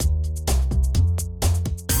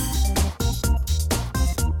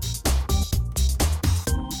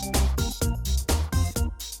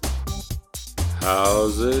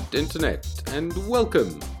How's it, Internet? And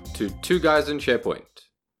welcome to Two Guys in SharePoint,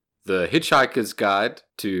 the hitchhiker's guide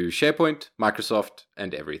to SharePoint, Microsoft,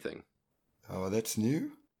 and everything. Oh, that's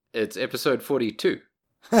new? It's episode 42.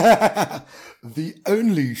 The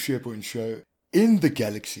only SharePoint show in the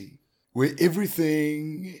galaxy where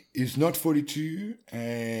everything is not 42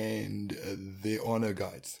 and there are no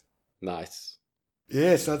guides. Nice.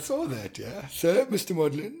 Yes, I saw that, yeah. So, Mr.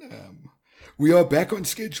 Modlin, we are back on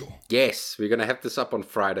schedule. Yes, we're going to have this up on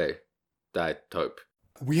Friday, I hope.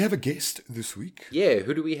 We have a guest this week. Yeah,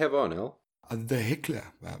 who do we have on, Al? The heckler.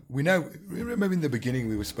 Remember in the beginning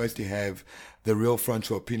we were supposed to have the real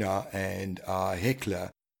Francois Pienaar and our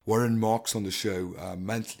heckler, Warren Marks, on the show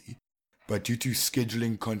monthly. But due to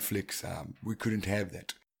scheduling conflicts, we couldn't have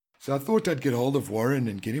that. So I thought I'd get hold of Warren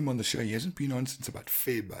and get him on the show. He hasn't been on since about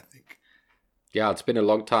Feb, I think. Yeah, it's been a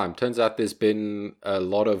long time. Turns out there's been a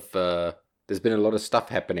lot of stuff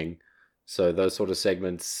happening. So those sort of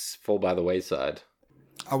segments fall by the wayside.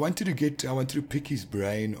 I wanted to pick his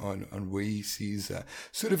brain on where he sees,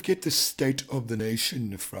 sort of get the state of the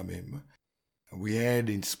nation from him. We had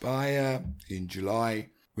Inspire in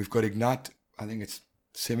July. We've got Ignite. I think it's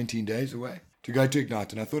 17 days away to go to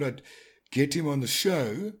Ignite. And I thought I'd get him on the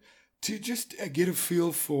show to just get a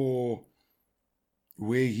feel for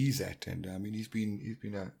where he's at. And I mean, he's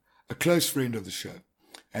been a close friend of the show.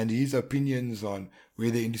 And his opinions on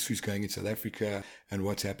where the industry is going in South Africa and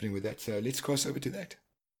what's happening with that. So let's cross over to that.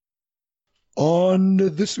 On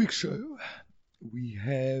this week's show, we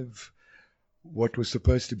have what was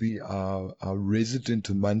supposed to be our resident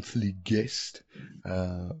monthly guest,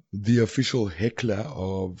 the official heckler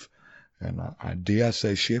of, and I dare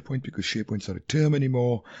say SharePoint because SharePoint's not a term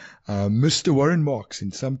anymore, Mr. Warren Marks.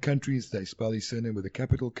 In some countries, they spell his surname with a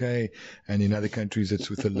capital K, and in other countries, it's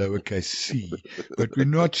with a lowercase c. But we're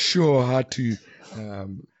not sure how to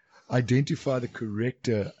identify the correct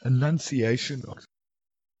enunciation of.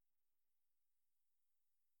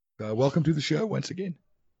 Welcome to the show once again.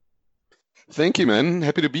 Thank you, man.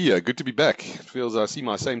 Happy to be here. Good to be back. It feels I see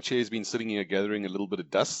my same chair's been sitting here gathering a little bit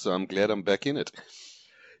of dust, so I'm glad I'm back in it.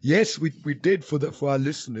 Yes, we did for our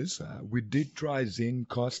listeners. We did try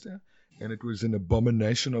Zencastr, and it was an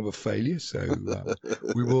abomination of a failure. So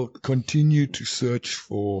we will continue to search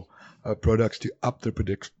for products to up the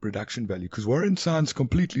production value, because Warren sounds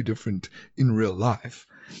completely different in real life.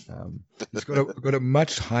 He's got a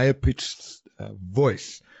much higher pitched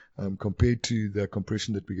voice. Compared to the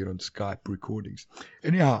compression that we get on Skype recordings.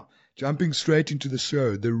 Anyhow, jumping straight into the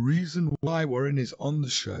show, the reason why Warren is on the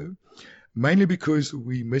show, mainly because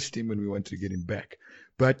we missed him and we wanted to get him back.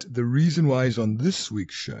 But the reason why he's on this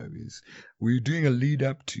week's show is we're doing a lead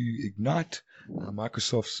up to Ignite,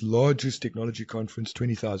 Microsoft's largest technology conference,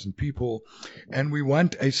 20,000 people, and we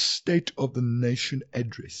want a State of the Nation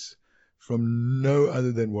address from no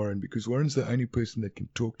other than Warren, because Warren's the only person that can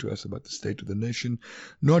talk to us about the state of the nation,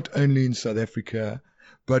 not only in South Africa,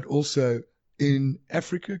 but also in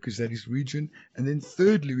Africa, because that is region. And then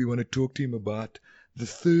thirdly, we want to talk to him about the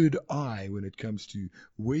third eye when it comes to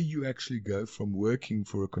where you actually go from working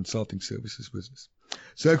for a consulting services business.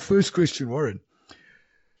 So first question, Warren,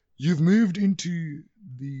 you've moved into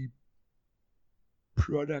the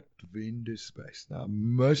product vendor space. Now,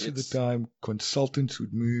 most of the time, consultants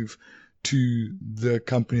would move to the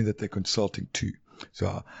company that they're consulting to.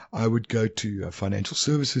 So I would go to a financial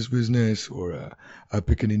services business or I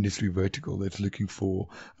pick an industry vertical that's looking for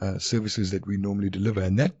services that we normally deliver.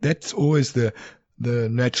 And that's always the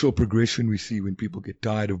natural progression we see when people get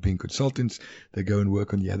tired of being consultants. They go and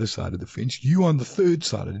work on the other side of the fence. You on the third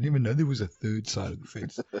side. I didn't even know there was a third side of the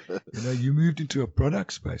fence. You moved into a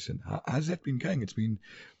product space. And how's that been going? It's been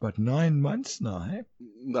about 9 months now, eh?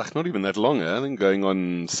 Not even that long, I think going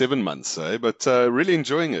on 7 months, but really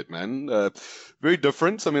enjoying it, man. Very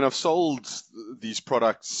different. I mean, I've sold these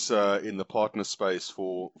products in the partner space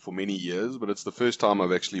for many years, but it's the first time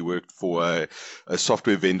I've actually worked for a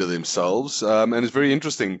software vendor themselves. And it's very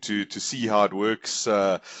interesting to see how it works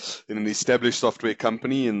in an established software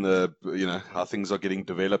company and how things are getting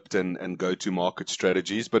developed and go-to-market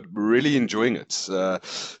strategies, but really enjoying it.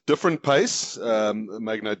 Different pace,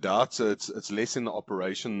 make no doubt. It's less in the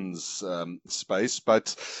operations space,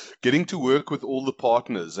 but getting to work with all the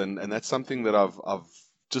partners, and that's something that I've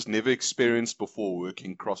just never experienced before,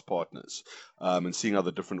 working cross partners and seeing how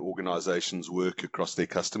the different organizations work across their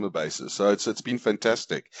customer bases. So it's been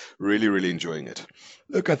fantastic. Really, really enjoying it.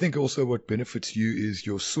 Look, I think also what benefits you is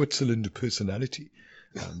your Switzerland personality.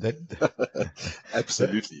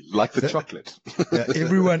 Absolutely, like the chocolate.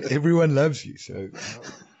 Everyone loves you. So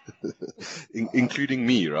including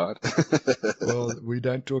me, right? Well, we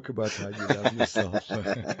don't talk about how you love yourself.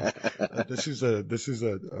 This is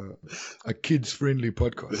a kids-friendly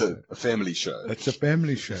podcast. A family show. It's a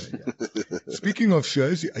family show. Yeah. Speaking of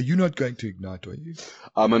shows, are you not going to Ignite, are you?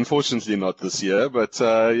 Unfortunately not this year, but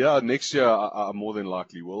next year I more than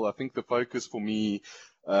likely will. I think the focus for me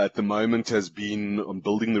at the moment has been on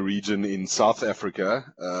building the region in South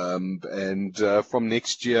Africa, and from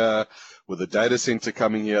next year, with the data center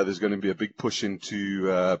coming here, there's going to be a big push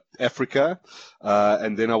into Africa,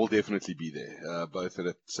 and then I will definitely be there, both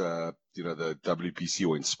at the WPC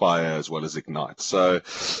or Inspire as well as Ignite. So,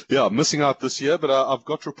 yeah, I'm missing out this year, but I've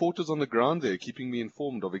got reporters on the ground there keeping me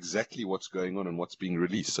informed of exactly what's going on and what's being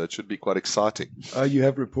released. So it should be quite exciting. Oh, you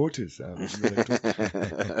have reporters.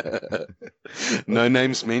 No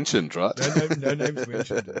names mentioned, right? No names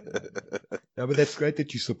mentioned. No, but that's great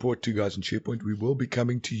that you support Two Guys in SharePoint. We will be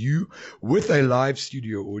coming to you with a live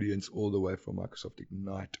studio audience all the way from Microsoft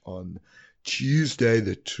Ignite on Tuesday,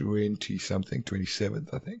 the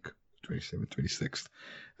 27th, I think. 27th, 26th.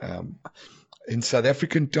 In South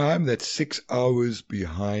African time, that's 6 hours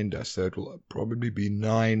behind us. So it will probably be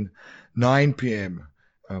 9 p.m.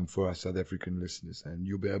 For our South African listeners. And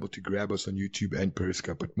you'll be able to grab us on YouTube and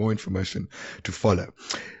Periscope, but more information to follow.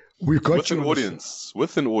 We've got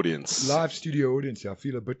with an audience. Live studio audience. I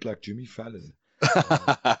feel a bit like Jimmy Fallon.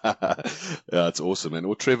 Yeah, it's awesome, man.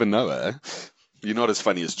 Or Trevor Noah, eh? You're not as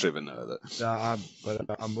funny as Trevor Noah, though. No, but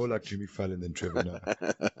I'm more like Jimmy Fallon than Trevor Noah.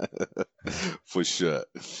 For sure.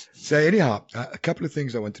 So anyhow, a couple of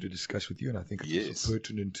things I wanted to discuss with you, and I think it's yes.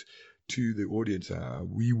 pertinent to the audience.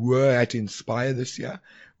 We were at Inspire this year.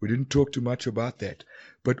 We didn't talk too much about that.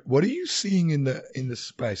 But what are you seeing in the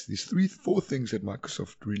space? There's 4 things that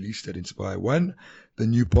Microsoft released at Inspire. 1, the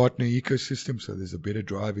new partner ecosystem. So there's a better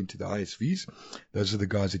drive into the ISVs. Those are the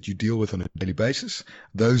guys that you deal with on a daily basis.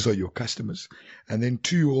 Those are your customers. And then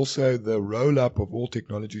 2, also the roll-up of all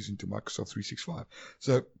technologies into Microsoft 365.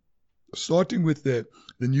 So starting with the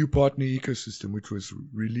new partner ecosystem, which was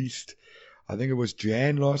released, I think it was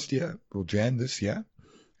Jan last year, or Jan this year.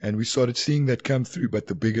 And we started seeing that come through, but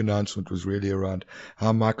the big announcement was really around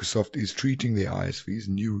how Microsoft is treating their ISVs,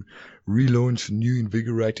 new relaunch, new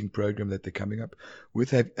invigorating program that they're coming up with.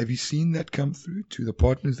 Have you seen that come through to the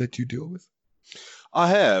partners that you deal with? I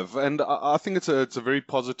have, and I think it's a very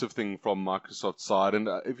positive thing from Microsoft's side. And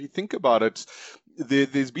if you think about it,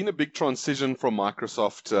 there's been a big transition from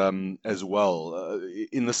Microsoft as well,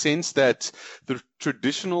 in the sense that the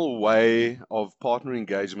traditional way of partner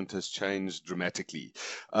engagement has changed dramatically.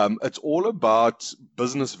 It's all about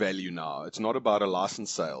business value now. It's not about a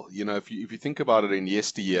license sale. If you think about it in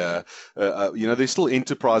yesteryear, there's still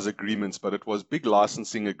enterprise agreements, but it was big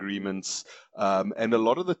licensing agreements. And a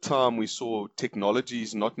lot of the time we saw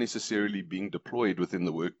technologies not necessarily being deployed within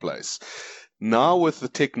the workplace. Now, with the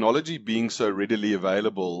technology being so readily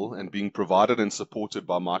available and being provided and supported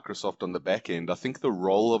by Microsoft on the back end, I think the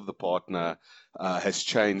role of the partner has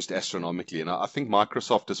changed astronomically. And I think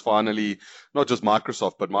Microsoft is finally, not just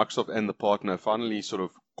Microsoft, but Microsoft and the partner finally sort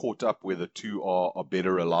of caught up where the two are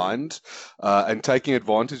better aligned, and taking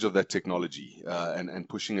advantage of that technology and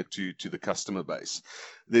pushing it to the customer base.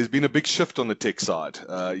 There's been a big shift on the tech side.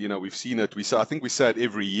 We've seen it. I think we say it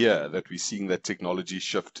every year that we're seeing that technology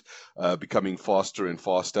shift becoming faster and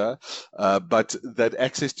faster. But that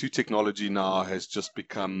access to technology now has just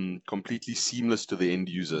become completely seamless to the end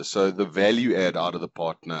user. So the value add out of the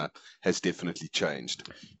partner has definitely changed.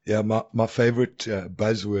 Yeah, my favorite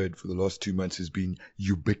buzzword for the last 2 months has been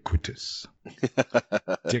ubiquitous.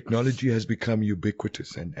 Technology has become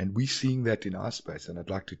ubiquitous, and we're seeing that in our space, and I'd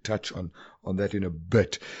like to touch on that in a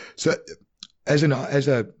bit. So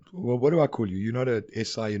what do I call you? You're not an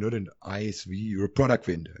SI, you're not an ISV, you're a product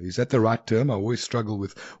vendor. Is that the right term? I always struggle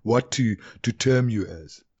with what to term you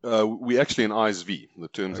as. We're actually an ISV. The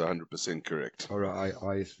term's okay. 100% correct. All right,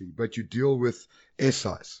 ISV. But you deal with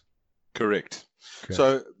SIs. Correct. Okay.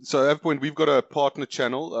 So at AvePoint, we've got a partner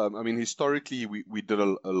channel. Historically, we did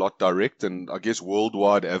a lot direct, and I guess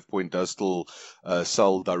worldwide, AvePoint does still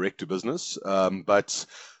sell direct to business. But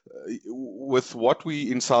with what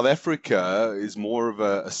we in South Africa is more of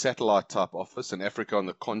a satellite type office, and Africa on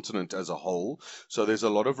the continent as a whole. So there's a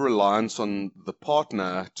lot of reliance on the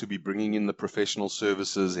partner to be bringing in the professional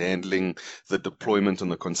services, handling the deployment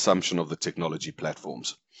and the consumption of the technology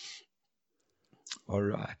platforms. All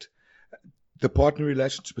right. The partner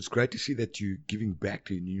relationship, it's great to see that you're giving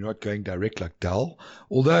back and you're not going direct like Dell,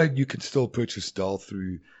 although you can still purchase Dell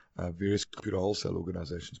through various computer wholesale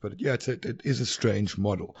organizations. But yeah, it is a strange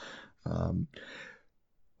model.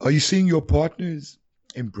 Are you seeing your partners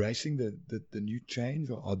embracing the new change,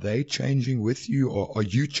 or are they changing with you, or are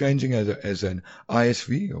you changing as an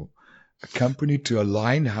ISV or a company to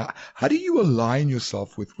align? How do you align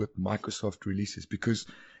yourself with Microsoft releases? Because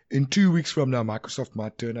in 2 weeks from now, Microsoft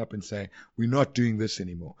might turn up and say, we're not doing this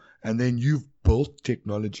anymore. And then you've built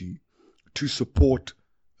technology to support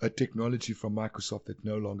a technology from Microsoft that's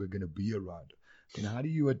no longer going to be around. And how do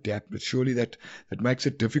you adapt? But surely that makes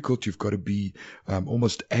it difficult. You've got to be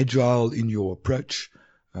almost agile in your approach.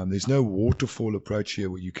 There's no waterfall approach here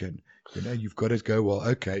where you can, you've got to go, well,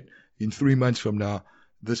 okay, in 3 months from now,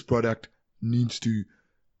 this product needs to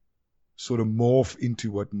sort of morph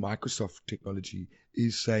into what Microsoft technology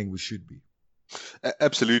is saying we should be.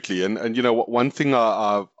 Absolutely. And one thing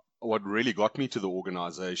what really got me to the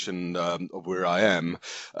organization of where I am,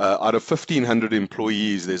 out of 1,500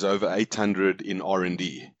 employees, there's over 800 in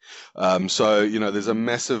R&D. So, there's a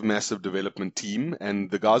massive development team,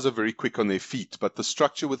 and the guys are very quick on their feet. But the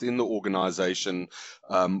structure within the organization,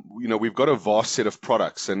 we've got a vast set of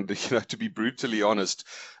products. And, to be brutally honest,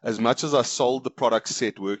 as much as I sold the product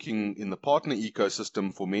set working in the partner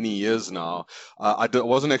ecosystem for many years now, I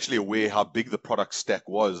wasn't actually aware how big the product stack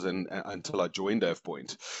was until I joined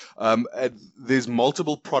AvePoint. There's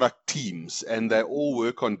multiple product teams, and they all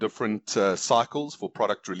work on different cycles for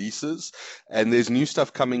product releases, and there's new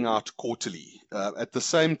stuff coming out quarterly. At the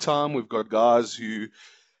same time, we've got guys who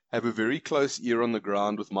have a very close ear on the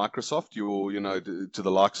ground with Microsoft. To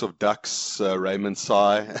the likes of Dux, Raymond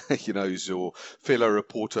Sai, who's your fellow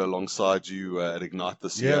reporter alongside you at Ignite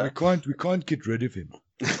this year. Yeah, we can't get rid of him.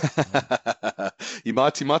 He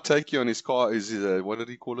might take you on his car. What did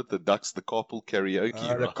he call it? The carpool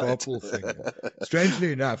karaoke. The carpool thing.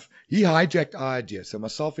 Strangely enough, he hijacked our idea. So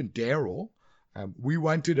myself and Daryl, we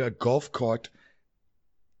wanted a golf cart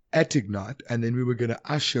at Ignite, and then we were going to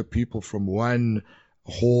usher people from one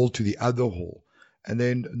hall to the other hall. And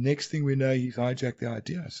then next thing we know, he's hijacked the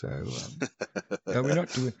idea. So we're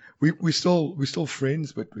not doing. We're still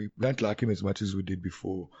friends, but we don't like him as much as we did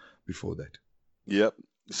before that. Yep.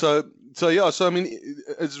 So I mean,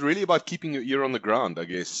 it's really about keeping your ear on the ground, I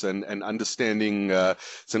guess, and understanding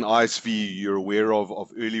it's an ISV, you're aware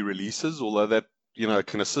of early releases, although that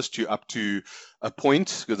can assist you up to a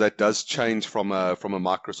point, because that does change from a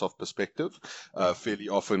Microsoft perspective fairly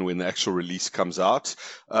often when the actual release comes out.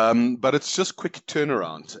 But it's just quick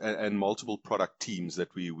turnaround and multiple product teams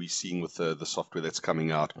that we're seeing with the software that's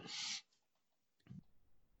coming out.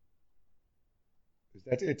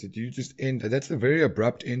 That's it. Did you just end? That's a very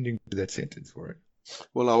abrupt ending to that sentence for it.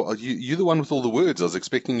 Well, you're the one with all the words. I was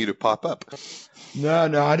expecting you to pipe up.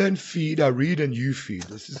 No, I don't feed. I read and you feed.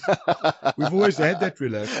 We've always had that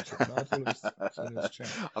relationship.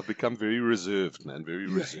 I've become very reserved, man. Very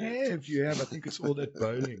reserved. You have. I think it's all that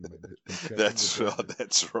bowling. That's right.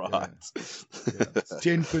 Yeah. It's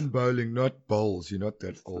 10-pin bowling, not bowls. You're not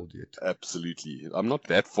that old yet. Absolutely. I'm not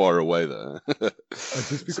that far away, though.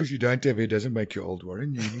 Just because you don't have it doesn't make you old,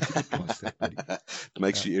 Warren. You need to get past that, buddy. It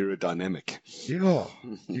makes you aerodynamic. Yeah.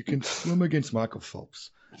 You can swim against Michael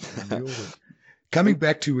Phelps. Coming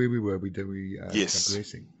back to where we were, yes.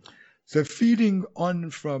 Progressing. So feeding on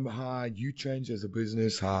from how you change as a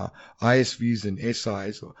business, how ISVs and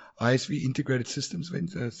SIs or ISV integrated systems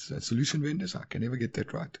vendors, solution vendors, I can never get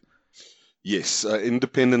that right. Yes,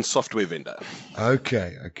 independent software vendor.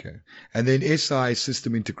 Okay. And then SI,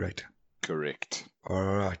 system integrator. Correct. All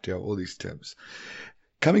right, yeah, all these terms.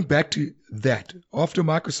 Coming back to that, after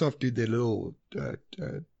Microsoft did their little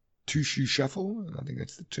two-shoe shuffle, I think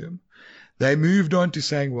that's the term, they moved on to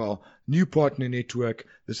saying, well, new partner network,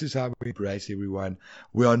 this is how we embrace everyone.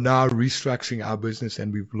 We are now restructuring our business,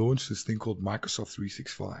 and we've launched this thing called Microsoft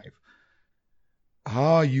 365. How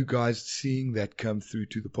are you guys seeing that come through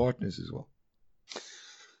to the partners as well?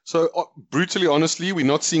 So, brutally honestly, we're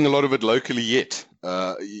not seeing a lot of it locally yet. We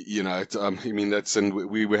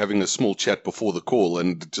were having a small chat before the call,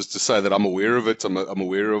 and just to say that I'm aware of it, I'm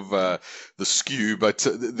aware of the SKU, but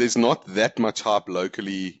there's not that much hype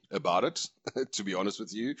locally about it, to be honest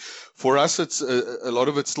with you. For us, it's a lot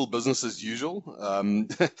of it's still business as usual.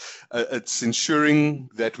 It's ensuring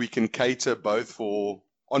that we can cater both for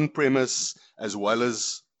on-premise as well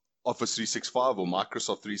as Office 365 or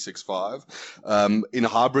Microsoft 365 in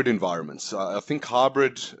hybrid environments. I think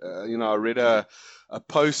hybrid, I read a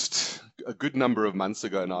post a good number of months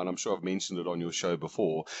ago now, and I'm sure I've mentioned it on your show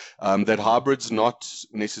before, that hybrid's not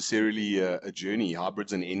necessarily a journey.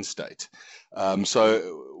 Hybrid's an end state. So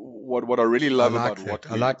what I really love about what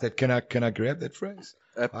I like that. Can I grab that phrase?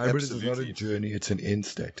 Hybrid is not a absolutely. journey; it's an end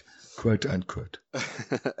state, quote unquote.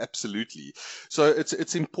 Absolutely. So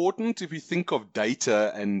it's important if you think of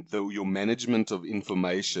data and your management of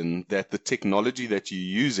information that the technology that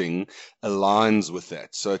you're using aligns with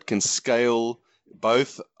that. So it can scale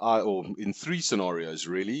both or in three scenarios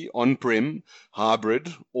really: on-prem,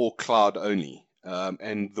 hybrid, or cloud only.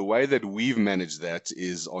 And the way that we've managed that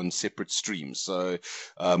is on separate streams. So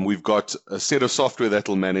we've got a set of software that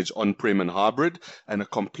will manage on-prem and hybrid, and a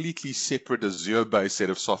completely separate Azure-based set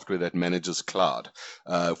of software that manages cloud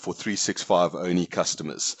for 365 only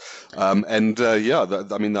customers. I think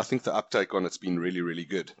the uptake on it's been really, really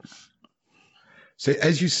good. So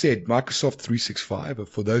as you said, Microsoft 365,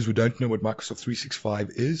 for those who don't know what Microsoft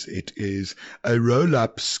 365 is, it is a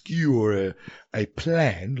roll-up SKU or a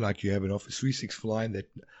plan like you have an Office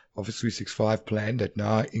 365 plan that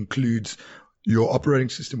now includes your operating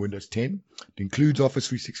system, Windows 10. It includes Office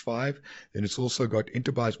 365. Then it's also got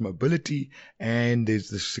enterprise mobility, and there's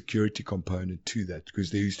the security component to that,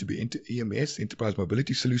 because there used to be EMS, enterprise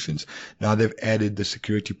mobility solutions. Now they've added the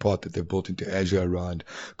security part that they've built into Azure around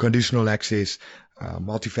conditional access,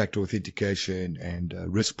 multi-factor authentication, and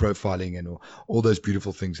risk profiling, and all those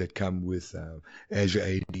beautiful things that come with Azure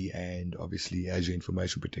AD and obviously Azure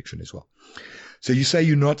Information Protection as well. So you say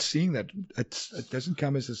you're not seeing that. It doesn't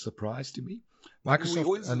come as a surprise to me.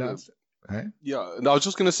 Microsoft announced. Yeah, and I was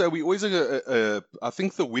just going to say, we always, I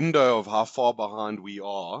think the window of how far behind we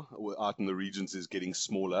are out in the regions is getting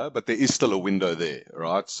smaller, but there is still a window there,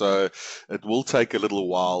 right? So it will take a little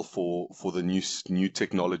while for the new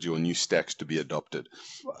technology or new stacks to be adopted.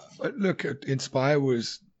 Look, Inspire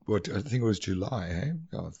was, I think it was July,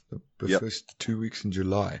 the first 2 weeks in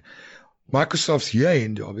July. Microsoft's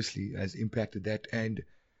year-end obviously has impacted that, and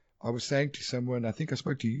I was saying to someone, I think I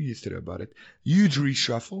spoke to you yesterday about it, huge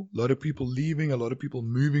reshuffle, a lot of people leaving, a lot of people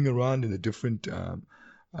moving around in the different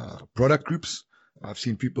product groups. I've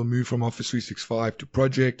seen people move from Office 365 to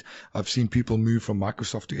Project. I've seen people move from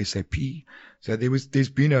Microsoft to SAP. So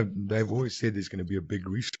they've always said there's going to be a big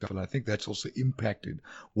reshuffle. I think that's also impacted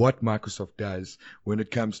what Microsoft does when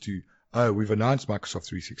it comes to, we've announced Microsoft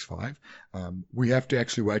 365. We have to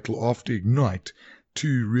actually wait till after Ignite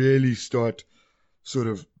to really start sort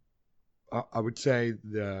of, I would say,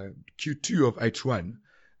 the Q2 of H1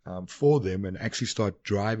 for them, and actually start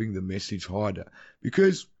driving the message harder.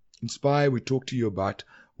 Because Inspire, we talk to you about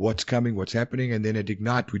what's coming, what's happening, and then at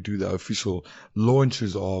Ignite we do the official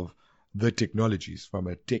launches of the technologies from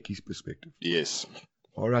a techies perspective. Yes.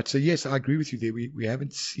 All right. So yes, I agree with you there. We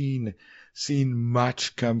haven't seen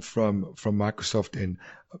much come from Microsoft in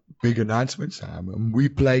big announcements. We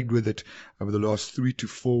played with it over the last 3 to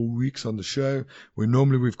 4 weeks on the show, where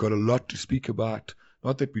normally we've got a lot to speak about.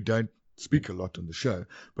 Not that we don't speak a lot on the show,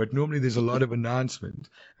 but normally there's a lot of announcements.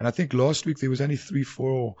 And I think last week there was only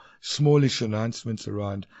 3-4 smallish announcements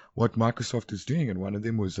around what Microsoft is doing, and one of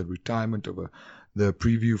them was the retirement of the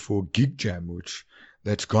preview for GigJam, which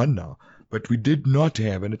that's gone now. But we did not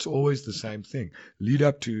have, and it's always the same thing, lead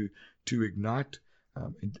up to Ignite.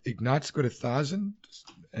 Ignite's got 1,000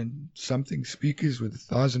 and something speakers with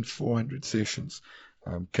 1,400 sessions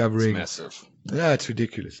covering. It's massive. Yeah, it's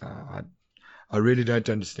ridiculous. I really don't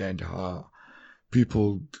understand how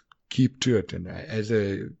people keep to it. And as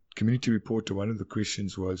a community reporter, one of the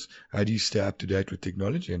questions was, how do you stay up to date with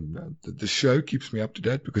technology? And the show keeps me up to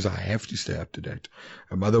date because I have to stay up to date.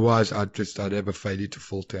 Otherwise, I'd have a failure to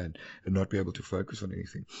filter and not be able to focus on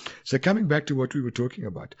anything. So coming back to what we were talking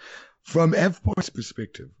about, from AvePoint's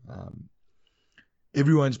perspective,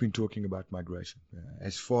 everyone's been talking about migration.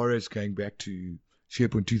 As far as going back to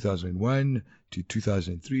SharePoint 2001 to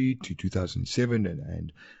 2003 to 2007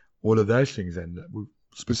 and all of those things, and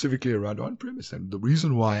specifically around on-premise. And the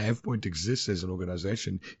reason why AvePoint exists as an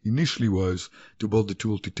organization initially was to build the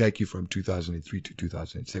tool to take you from 2003 to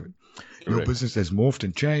 2007. Correct. Your business has morphed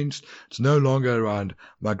and changed. It's no longer around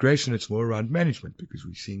migration. It's more around management, because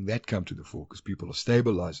we're seeing that come to the fore because people are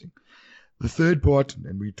stabilizing. The third part,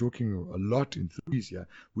 and we're talking a lot in threes here,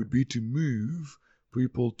 would be to move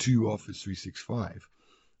people to Office 365.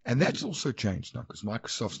 And that's also changed now because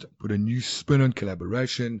Microsoft's put a new spin on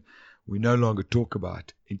collaboration. We no longer talk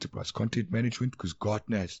about enterprise content management because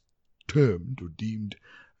Gartner has termed or deemed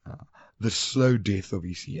the slow death of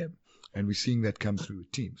ECM. And we're seeing that come through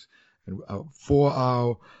with Teams. And for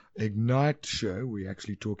our Ignite show, we're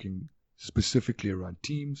actually talking specifically around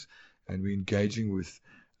Teams, and we're engaging with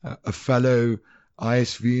a fellow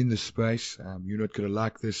ISV in the space. You're not going to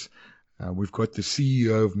like this. We've got the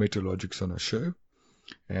CEO of Metalogix on our show,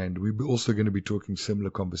 and we're also going to be talking similar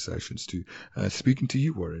conversations to speaking to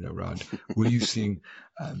you, Warren, around where you're seeing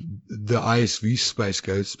the ISV space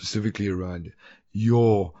go, specifically around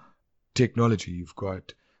your technology. You've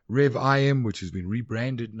got RevIM, which has been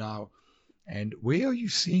rebranded now. And where are you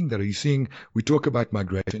seeing that? Are you seeing, we talk about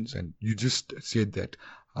migrations, and you just said that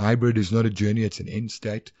hybrid is not a journey, it's an end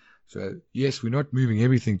state. So yes, we're not moving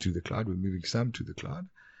everything to the cloud, we're moving some to the cloud.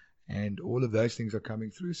 And all of those things are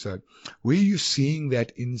coming through. So where are you seeing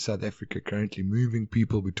that in South Africa currently, moving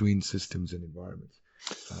people between systems and environments?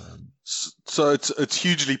 So it's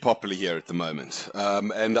hugely popular here at the moment,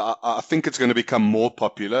 and I think it's going to become more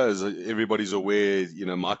popular as everybody's aware.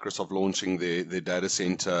 Microsoft launching their data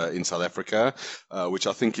center in South Africa, which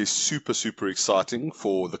I think is super exciting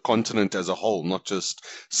for the continent as a whole, not just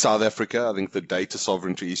South Africa. I think the data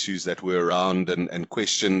sovereignty issues that were around and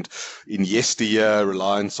questioned in yesteryear,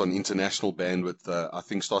 reliance on international bandwidth, I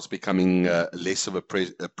think starts becoming less of a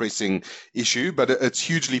pressing issue, but it's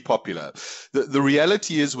hugely popular. The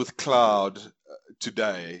reality is with cloud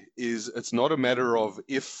today is it's not a matter of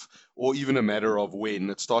if or even a matter of when.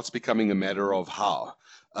 It starts becoming a matter of how.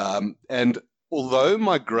 And although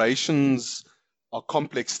migrations are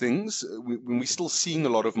complex things, we're still seeing a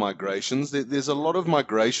lot of migrations. There's a lot of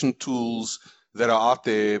migration tools that are out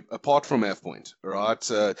there apart from AvePoint, right?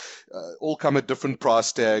 All come at different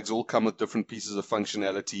price tags, all come with different pieces of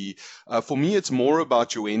functionality. For me, it's more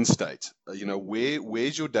about your end state.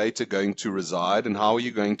 Where's your data going to reside, and how are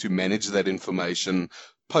you going to manage that information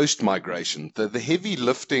post-migration? The heavy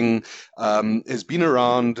lifting has been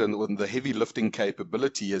around, and the heavy lifting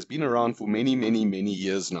capability has been around for many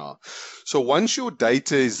years now. So once your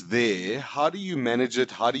data is there, how do you manage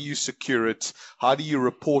it? How do you secure it? How do you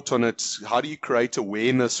report on it? How do you create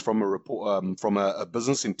awareness from a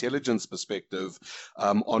business intelligence perspective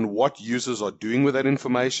on what users are doing with that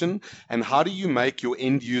information? And how do you make your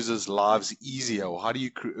end users' lives easier? Or how do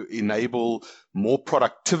you enable more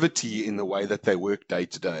productivity in the way that they work day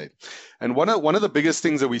to day? And one of the biggest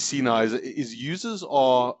things that we see now is users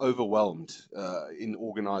are overwhelmed in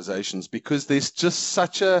organizations because there's just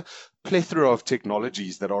such a plethora of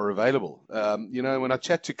technologies that are available. When I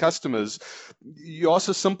chat to customers, you ask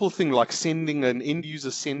a simple thing like an end user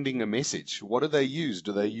sending a message. What do they use?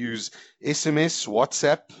 Do they use SMS,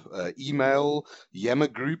 WhatsApp, email, Yammer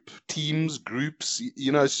Group, Teams, groups?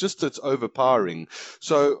 It's overpowering.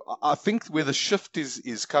 So I think where the shift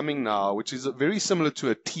is coming now, which is very similar to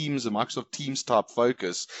a Microsoft Teams type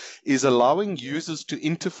focus, is allowing users to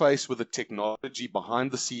interface with the technology behind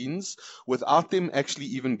the scenes without them actually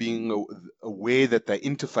even being aware that they're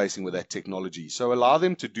interfacing with that technology. So allow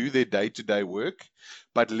them to do their day-to-day work,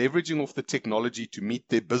 but leveraging off the technology to meet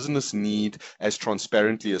their business need as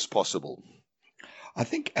transparently as possible. I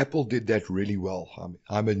think Apple did that really well.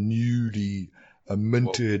 I'm a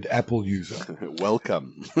minted Apple user.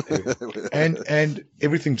 Welcome. and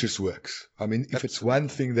everything just works. If it's one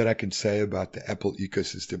thing that I can say about the Apple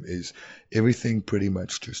ecosystem is everything pretty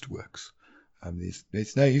much just works.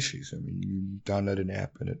 There's no issues. You download an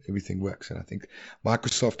app and everything works. And I think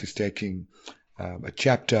Microsoft is taking a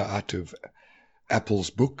chapter out of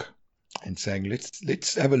Apple's book and saying,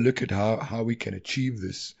 let's have a look at how we can achieve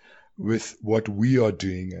this with what we are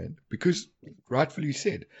doing. And because rightfully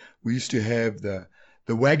said, we used to have the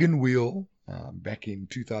wagon wheel back in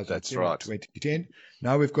 2010, That's right. 2010.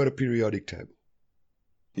 Now we've got a periodic table.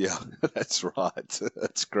 Yeah, that's right.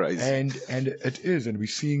 That's crazy. And it is, and we're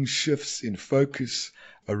seeing shifts in focus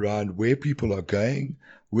around where people are going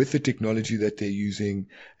with the technology that they're using,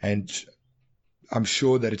 and I'm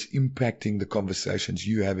sure that it's impacting the conversations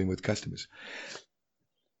you're having with customers.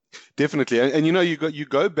 Definitely, and you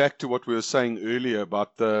go back to what we were saying earlier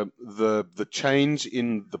about the change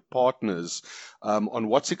in the partners, on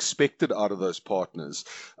what's expected out of those partners.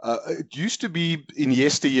 It used to be in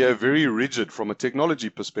yesteryear very rigid from a technology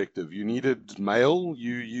perspective. You needed mail,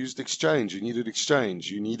 you used Exchange. You needed Exchange.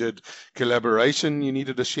 You needed collaboration. You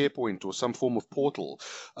needed a SharePoint or some form of portal.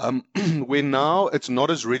 Where now it's not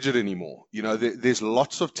as rigid anymore. There's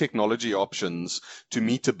lots of technology options to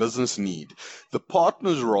meet a business need. The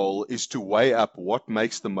partner's role is to weigh up what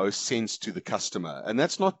makes the most sense to the customer. And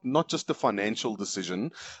that's not just a financial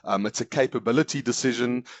decision. It's a capability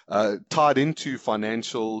decision tied into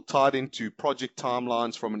financial, tied into project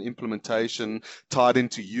timelines from an implementation, tied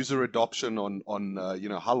into user adoption on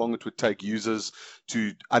how long it would take users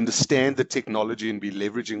to understand the technology and be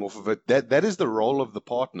leveraging off of it. That is the role of the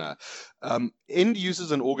partner. End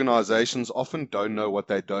users and organizations often don't know what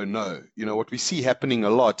they don't know. What we see happening a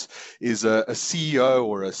lot is a CEO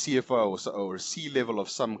or a CFO or a C-level of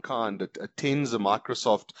some kind that attends a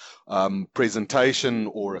Microsoft presentation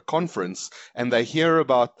or a conference, and they hear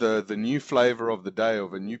about the new flavor of the day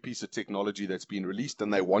of a new piece of technology that's been released,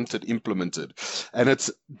 and they want it implemented. And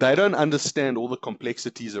they don't understand all the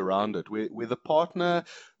complexities around it, where the partner's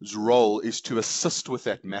role is to assist with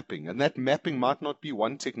that mapping. And that mapping might not be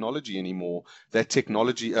one technology anymore.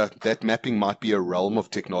 That mapping might be a realm of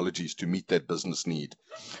technologies to meet that business need.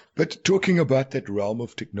 But talking about that realm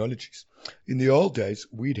of technologies, in the old days,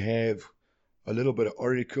 we'd have a little bit of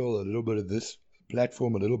Oracle, a little bit of this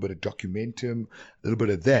platform, a little bit of Documentum, a little bit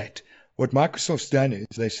of that. What Microsoft's done is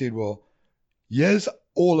they said, well, here's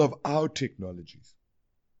all of our technologies.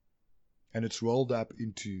 And it's rolled up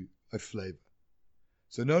into a flavor.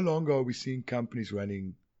 So no longer are we seeing companies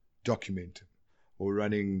running Documentum or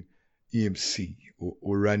running EMC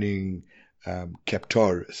or running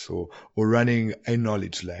Captaris or running a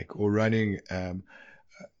Knowledge Lake or running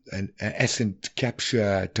an asset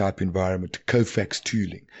capture type environment, Kofax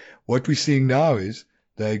tooling. What we're seeing now is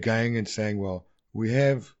they're going and saying, well, we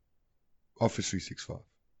have Office 365.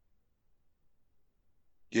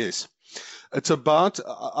 Yes. It's about,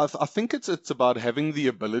 I think it's about having the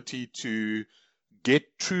ability to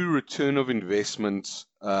get true return of investment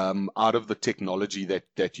out of the technology that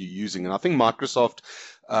you're using. And I think Microsoft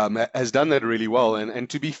has done that really well. And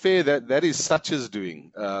to be fair, that is such as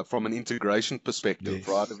doing from an integration perspective, yes.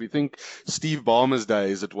 Right? If you think Steve Ballmer's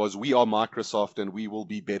days, it was, we are Microsoft and we will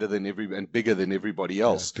be better than and bigger than everybody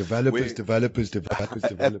else. Yeah, developers.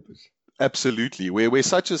 Absolutely. Where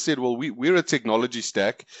such as said, well, we're a technology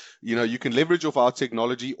stack. You can leverage off our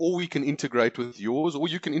technology, or we can integrate with yours, or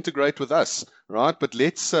you can integrate with us, right? But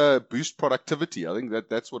let's boost productivity. I think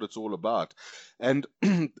that's what it's all about. And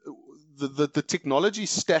the technology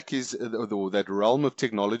stack is, or that realm of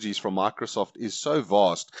technologies from Microsoft is so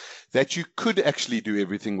vast that you could actually do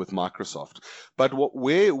everything with Microsoft. But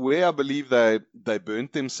where I believe they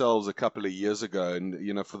burnt themselves a couple of years ago, and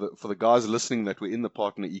for the guys listening that were in the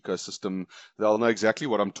partner ecosystem, they'll know exactly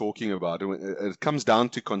what I'm talking about. It comes down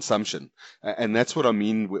to consumption, and that's what I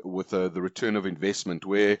mean with the return of investment,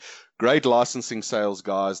 where great licensing sales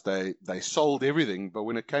guys, they sold everything, but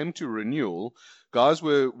when it came to renewal, guys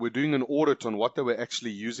were doing an audit on what they were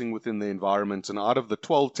actually using within the environment, and out of the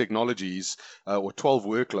 12 technologies or 12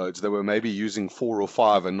 workloads, they were maybe using 4 or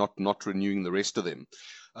 5 and not renewing the rest of them.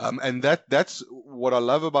 And that's what I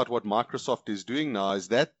love about what Microsoft is doing now, is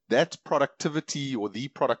that productivity, or the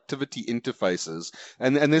productivity interfaces,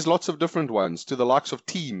 and there's lots of different ones, to the likes of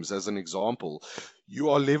Teams as an example. You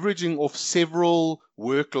are leveraging off several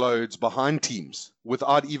workloads behind Teams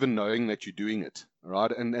without even knowing that you're doing it,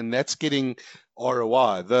 right? And that's getting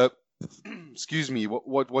ROI. Excuse me,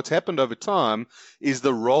 what's happened over time is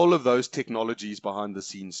the role of those technologies behind the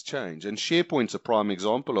scenes change. And SharePoint's a prime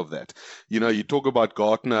example of that. You talk about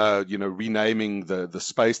Gartner, renaming the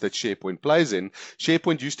space that SharePoint plays in.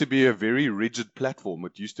 SharePoint used to be a very rigid platform.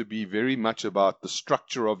 It used to be very much about the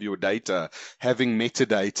structure of your data, having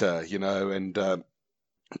metadata, and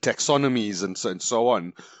taxonomies and so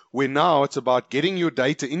on, where now it's about getting your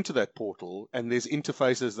data into that portal, and there's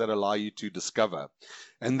interfaces that allow you to discover.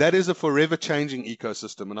 And that is a forever changing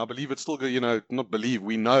ecosystem. And I believe it's still going,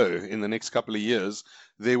 we know in the next couple of years,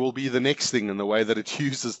 there will be the next thing in the way that it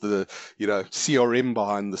uses the, CRM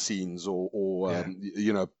behind the scenes or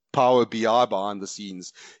Power BI behind the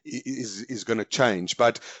scenes is going to change.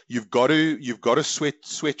 But you've got to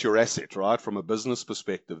sweat your asset, right? From a business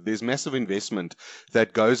perspective, there's massive investment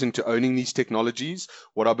that goes into owning these technologies.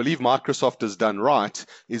 What I believe Microsoft has done right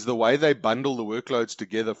is the way they bundle the workloads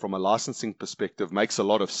together from a licensing perspective makes a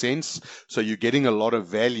lot of sense. So you're getting a lot of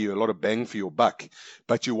value, a lot of bang for your buck,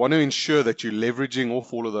 but you want to ensure that you're leveraging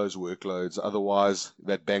off all of those workloads. Otherwise,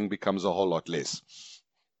 that bang becomes a whole lot less.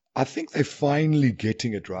 I think they're finally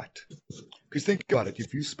getting it right. Because think about it.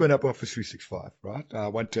 If you spin up Office 365, right? I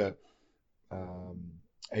want an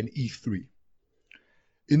E3.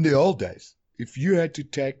 In the old days, if you had to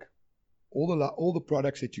take all the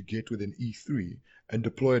products that you get with an E3 and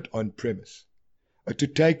deploy it on premise, it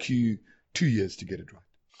would take you 2 years to get it right.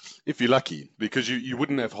 If you're lucky, because you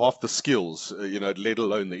wouldn't have half the skills, let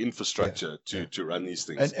alone the infrastructure to run these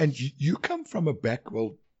things. And you come from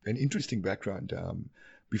an interesting background.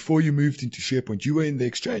 Before you moved into SharePoint, you were in the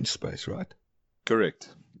Exchange space, right? Correct.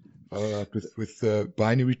 With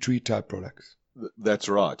binary tree type products. That's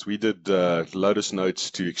right. We did Lotus Notes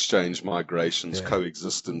to Exchange migrations,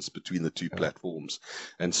 coexistence between the two platforms,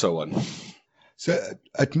 and so on. So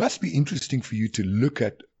it must be interesting for you to look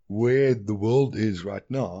at where the world is right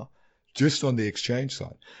now, just on the exchange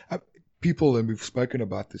side. People, and we've spoken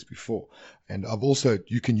about this before, and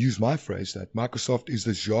you can use my phrase that Microsoft is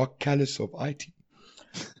the Jacques Kallis of IT.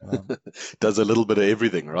 Does a little bit of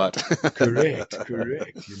everything, right? correct,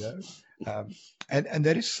 and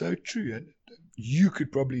that is so true. And you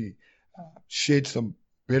could probably shed some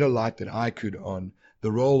better light than I could on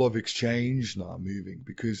the role of Exchange now moving,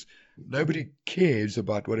 because nobody cares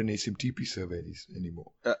about what an SMTP server is anymore.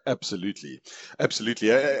 Absolutely.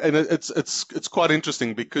 And it's quite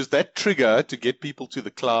interesting, because that trigger to get people to the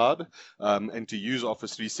cloud and to use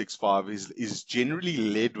Office 365 is generally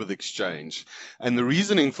led with Exchange. And the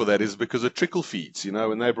reasoning for that is because it trickle feeds.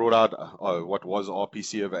 When they brought out what was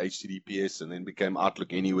RPC over HTTPS and then became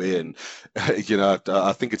Outlook Anywhere, and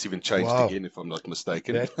I think it's even changed again, if I'm not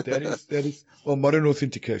mistaken. That is modern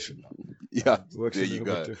authentication. Yeah, works there a little you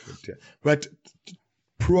go. bit different. Yeah. But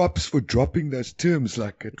props for dropping those terms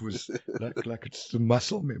like it was like it's the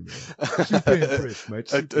muscle memory. Super impressed,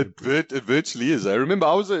 mate. It virtually is. I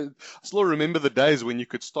still remember the days when you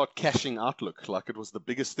could start caching Outlook, like it was the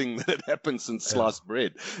biggest thing that had happened since sliced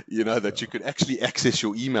bread. That you could actually access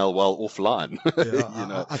your email while offline.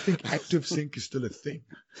 I think ActiveSync is still a thing.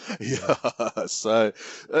 Yeah, so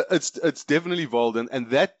it's definitely evolved, and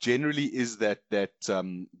that generally is that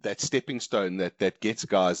stepping stone that gets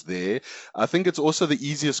guys there. I think it's also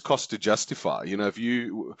the easiest cost to justify. If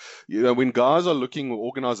when guys are looking, or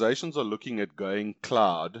organizations are looking at going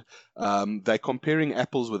cloud, they're comparing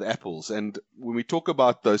apples with apples. And when we talk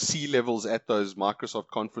about those C-levels at those Microsoft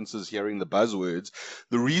conferences, hearing the buzzwords,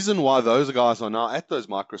 the reason why those guys are now at those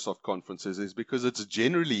Microsoft conferences is because it's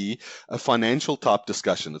generally a financial type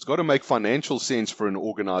discussion. It's got to make financial sense for an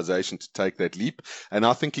organization to take that leap. And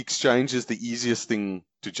I think Exchange is the easiest thing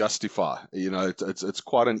to justify. It's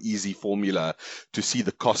quite an easy formula to see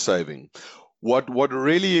the cost saving. What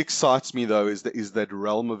really excites me, though, is that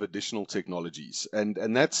realm of additional technologies.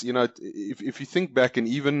 And that's, if you think back, and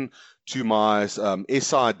even to my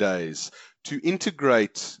SI days, to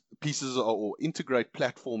integrate pieces or integrate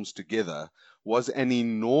platforms together was an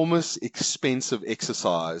enormous, expensive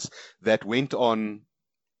exercise that went on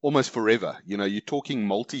almost forever. You're talking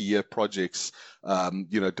multi-year projects,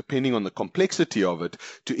 depending on the complexity of it,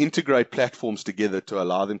 to integrate platforms together to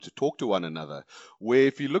allow them to talk to one another. Where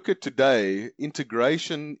if you look at today,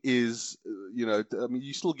 integration is,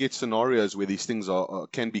 you still get scenarios where these things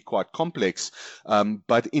can be quite complex,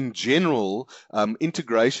 but in general,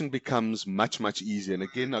 integration becomes much, much easier. And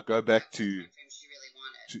again, I go back to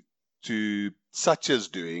such as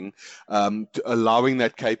doing, to allowing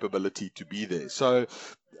that capability to be there. So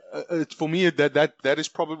for me, that is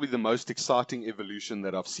probably the most exciting evolution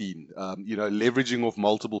that I've seen. Leveraging off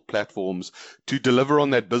multiple platforms to deliver on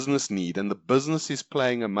that business need, and the business is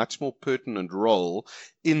playing a much more pertinent role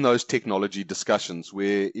in those technology discussions.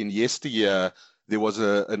 Where in yesteryear there was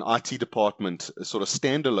an IT department, sort of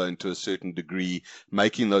standalone to a certain degree,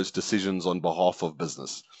 making those decisions on behalf of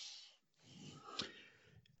business.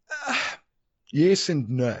 Yes and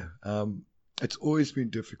no. It's always been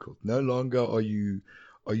difficult. No longer are you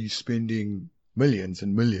spending millions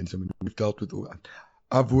and millions. I mean, we've dealt with all.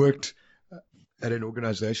 I've worked at an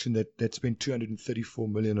organization that spent 234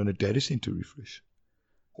 million on a data center refresh.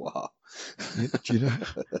 Wow.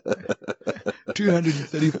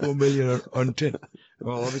 234 million on 10.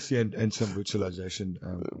 Well, obviously, and some virtualization.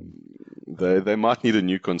 They might need a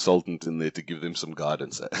new consultant in there to give them some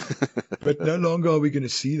guidance. But no longer are we going to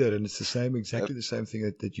see that. And it's exactly the same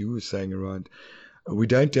thing that you were saying around. We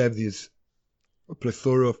don't have these a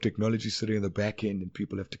plethora of technology sitting in the back end, and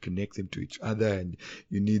people have to connect them to each other, and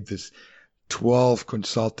you need this 12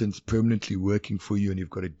 consultants permanently working for you, and you've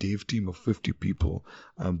got a dev team of 50 people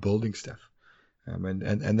building stuff.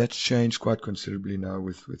 And that's changed quite considerably now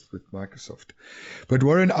with Microsoft. But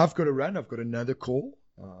Warren, I've got to run. I've got another call.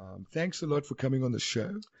 Thanks a lot for coming on the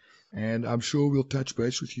show, and I'm sure we'll touch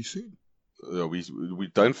base with you soon. We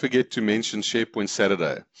don't forget to mention SharePoint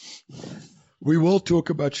Saturday. We will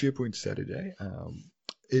talk about SharePoint Saturday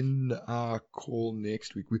in our call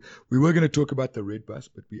next week. We were going to talk about the Red Bus,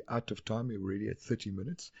 but we're out of time. We're already at 30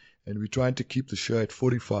 minutes, and we're trying to keep the show at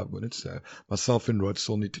 45 minutes. So myself and Rod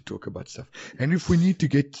still need to talk about stuff. And if we need to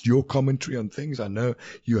get your commentary on things, I know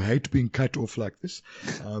you hate being cut off like this.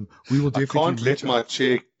 We will definitely. I can't let my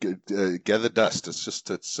chair gather dust. It's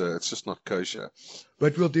just not kosher.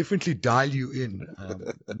 But we'll definitely dial you in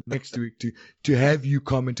next week to have you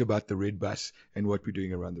comment about the Red Bus and what we're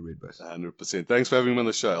doing around the Red Bus. 100%. Thanks for having me on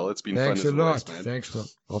the show. It's been Thanks fun. Thanks a lot. Always, man. Thanks, Tom.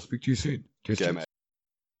 I'll speak to you soon. Okay, mate.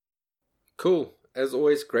 Cool. As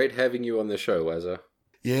always, great having you on the show, Wazza.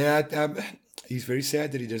 Yeah, he's very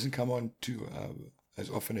sad that he doesn't come on as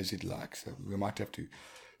often as he'd like. So we might have to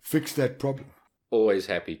fix that problem. Always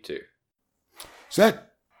happy to. So,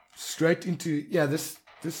 straight into,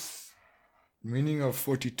 this meaning of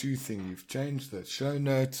 42 thing. You've changed the show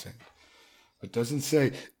notes, and it doesn't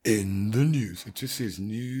say in the news. It just says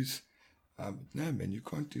news. No, man, you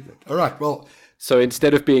can't do that. All right, well. So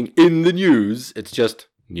instead of being in the news, it's just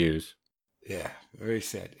news. Yeah, very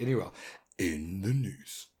sad. Anyway, in the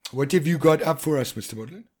news. What have you got up for us, Mr.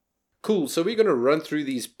 Modlin? Cool. So we're going to run through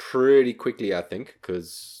these pretty quickly, I think,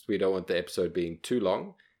 because we don't want the episode being too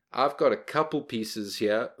long. I've got a couple pieces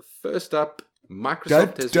here. First up,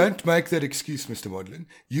 Microsoft Don't make that excuse, Mr. Modlin.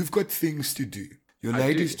 You've got things to do. Your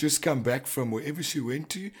lady's just come back from wherever she went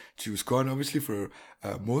to. She was gone, obviously, for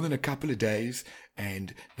more than a couple of days.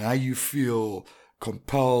 And now you feel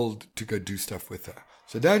compelled to go do stuff with her.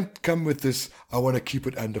 So don't come with this, I want to keep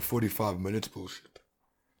it under 45 minutes bullshit.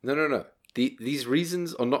 No. These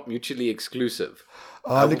reasons are not mutually exclusive.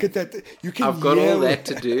 Oh, look at that. I've got all that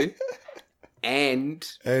to do. And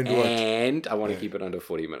what? I want to keep it under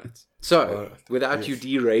 40 minutes. So, without you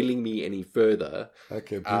derailing me any further...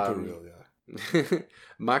 Okay, blooper reel, yeah.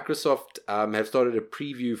 Microsoft have started a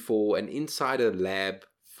preview for an insider lab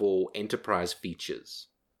for enterprise features.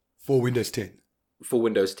 For Windows 10? For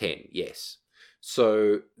Windows 10, yes.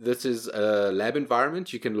 So this is a lab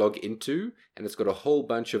environment you can log into, and it's got a whole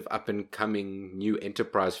bunch of up-and-coming new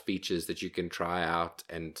enterprise features that you can try out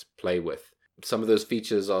and play with. Some of those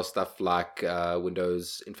features are stuff like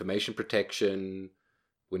Windows Information Protection,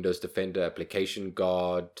 Windows Defender Application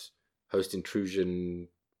Guard, host intrusion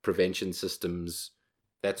prevention systems,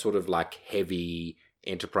 that sort of like heavy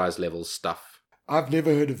enterprise level stuff. I've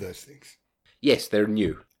never heard of those things. Yes, they're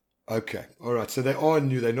new. Okay, all right. So they are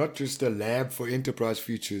new. They're not just a lab for enterprise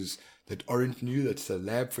features that aren't new. That's a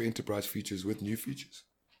lab for enterprise features with new features.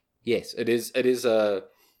 Yes, it's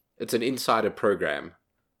an insider program,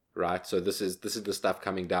 right? So this is the stuff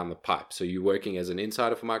coming down the pipe. So you're working as an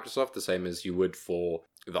insider for Microsoft, the same as you would for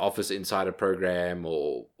the Office Insider program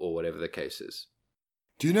or whatever the case is.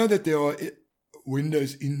 Do you know that there are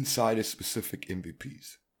Windows Insider specific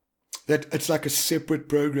MVPs? That it's like a separate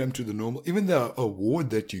program to the normal. Even the award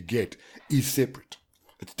that you get is separate.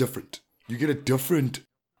 It's different. You get a different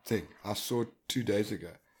thing. I saw 2 days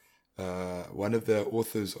ago. One of the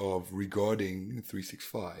authors of Regarding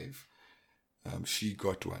 365, she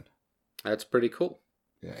got one. That's pretty cool.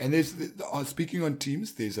 Yeah, and there's speaking on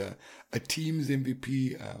Teams, there's a Teams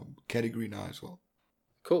MVP category now as well.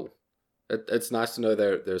 Cool. It's nice to know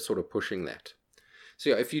they're sort of pushing that. So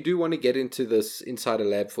yeah, if you do want to get into this Insider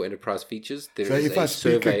Lab for enterprise features, there is a survey. So if I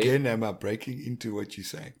speak again, am I breaking into what you're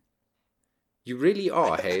saying? You really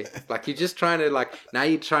are, hey? Like you're just trying to now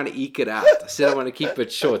you're trying to eke it out. I said I want to keep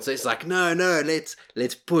it short. So it's like, no,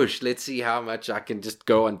 let's push. Let's see how much I can just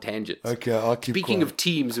go on tangents. Okay, I'll keep Speaking quiet. of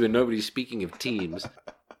Teams, when nobody's speaking of Teams.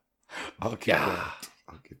 I'll keep quiet.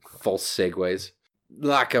 False segues.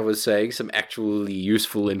 Like I was saying, some actually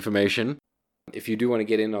useful information. If you do want to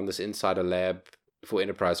get in on this Insider Lab for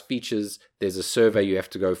enterprise features, there's a survey you have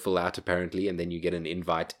to go fill out apparently, and then you get an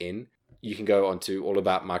invite in. You can go onto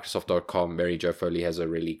allaboutmicrosoft.com. Mary Jo Foley has a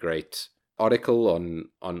really great article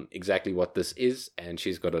on exactly what this is, and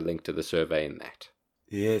she's got a link to the survey in that.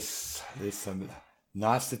 Yes, there's some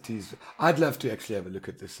niceties. I'd love to actually have a look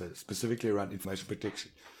at this, specifically around information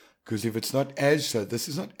protection. Because if it's not Azure, this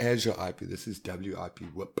is not Azure IP, this is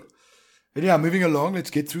WIP WIP. Anyhow, moving along,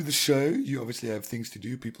 let's get through the show. You obviously have things to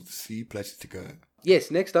do, people to see, places to go.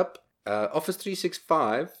 Yes, next up, Office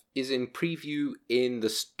 365 is in preview in the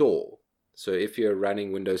store. So if you're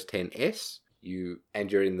running Windows 10S, you're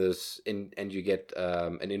in this, and you get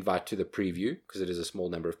an invite to the preview, because it is a small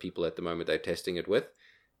number of people at the moment they're testing it with.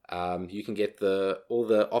 You can get all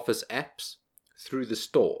the Office apps through the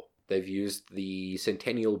store. They've used the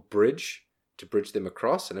Centennial Bridge to bridge them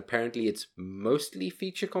across, and apparently it's mostly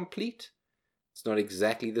feature complete. It's not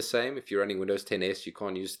exactly the same. If you're running Windows 10S, you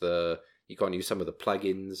can't use some of the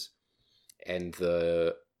plugins, and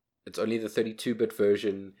it's only the 32-bit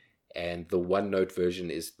version, and the OneNote version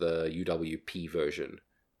is the UWP version,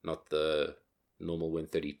 not the normal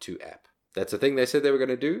Win32 app. That's a thing they said they were going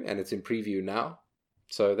to do, and it's in preview now.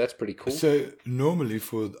 So that's pretty cool. So normally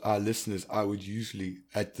for our listeners, I would usually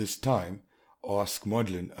at this time ask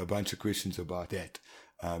Modlin a bunch of questions about that.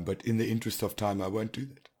 But in the interest of time, I won't do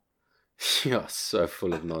that. You're so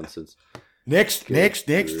full of nonsense. Next.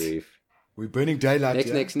 Grief. We're burning daylight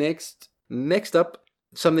here. Next up,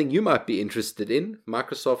 something you might be interested in.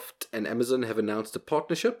 Microsoft and Amazon have announced a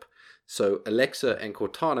partnership. So Alexa and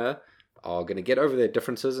Cortana are going to get over their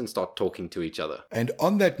differences and start talking to each other. And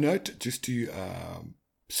on that note, just to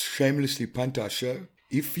shamelessly punt our show,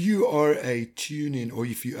 if you are a TuneIn or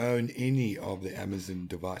if you own any of the Amazon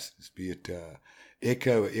devices, be it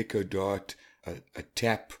Echo, Echo Dot, a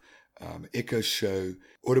Tap, Echo Show,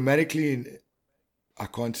 automatically, I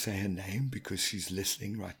can't say her name because she's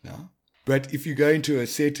listening right now. But if you go into her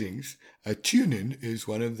settings, TuneIn is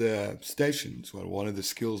one of the stations, one of the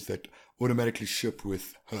skills that automatically ship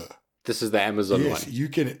with her. This is the Amazon one. Yes, you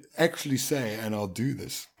can actually say, and I'll do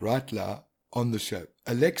this right now on the show,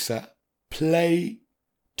 Alexa, play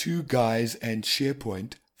Two Guys and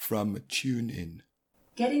SharePoint from TuneIn.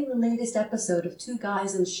 Getting the latest episode of Two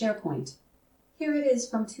Guys and SharePoint. Here it is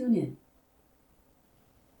from TuneIn.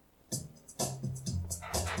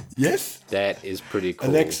 Yes? That is pretty cool.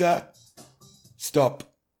 Alexa,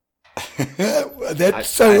 stop. That's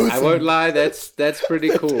so awesome. I won't lie, that's pretty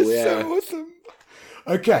cool. Yeah. So awesome.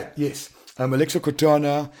 Okay, yes. Alexa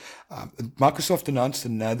Cortana. Microsoft announced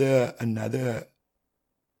another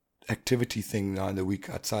activity thing now in the week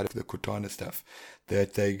outside of the Cortana stuff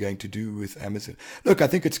that they're going to do with Amazon. Look, I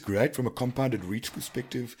think it's great from a compounded reach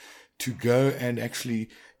perspective to go and actually,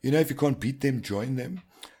 if you can't beat them, join them.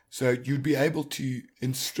 So you'd be able to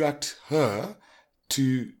instruct her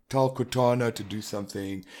to tell Cortana to do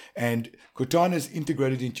something, and Cortana is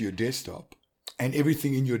integrated into your desktop, and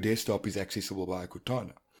everything in your desktop is accessible via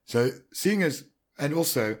Cortana. So and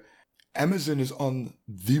also Amazon is on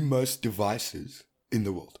the most devices in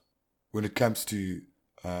the world when it comes to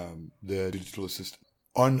the digital assistant.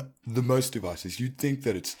 On the most devices. You'd think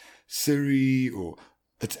that it's Siri or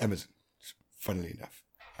it's Amazon, funnily enough.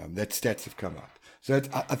 That stats have come out. So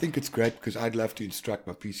I think it's great because I'd love to instruct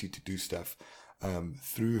my PC to do stuff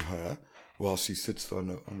through her while she sits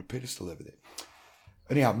on a pedestal over there.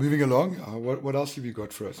 Anyhow, moving along, what else have you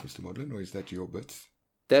got for us, Mr. Modlin, or is that your bits?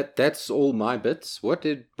 That's all my bits. What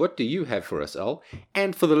do you have for us, Al?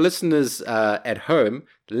 And for the listeners at home,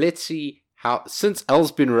 let's see how, since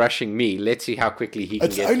Al's been rushing me, let's see how quickly he can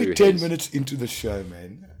get through. It's only 10 minutes into the show,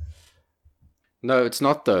 man. No, it's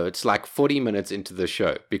not though. It's like 40 minutes into the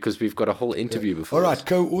show because we've got a whole interview before. All right,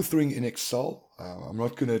 co-authoring in Excel. I'm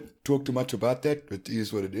not going to talk too much about that, but it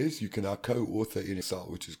is what it is. You can now co-author in Excel,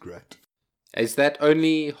 which is great. Is that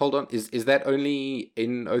only, hold on, is that only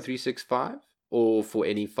in O365 or for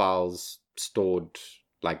any files stored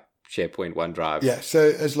like SharePoint, OneDrive? Yeah, so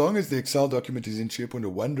as long as the Excel document is in SharePoint or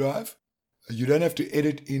OneDrive, you don't have to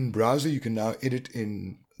edit in browser. You can now edit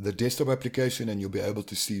in the desktop application and you'll be able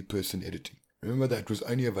to see person editing. Remember that was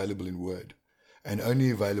only available in Word and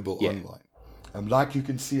only available online. Like you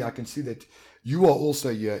can see, I can see that you are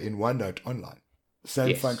also here in OneNote online.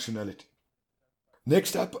 Same functionality.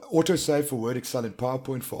 Next up, autosave for Word, Excel, and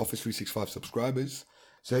PowerPoint for Office 365 subscribers.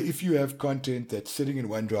 So if you have content that's sitting in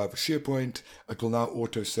OneDrive or SharePoint, it will now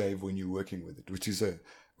autosave when you're working with it, which is a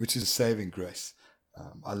saving grace.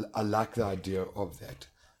 I like the idea of that.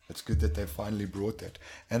 It's good that they finally brought that.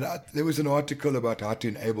 And there was an article about how to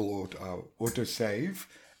enable autosave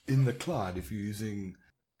in the cloud. If you're using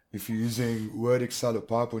Word, Excel, or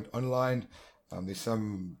PowerPoint online, there's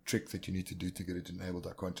some trick that you need to do to get it enabled.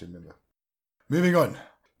 I can't remember. Moving on.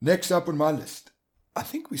 Next up on my list, I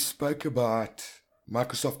think we spoke about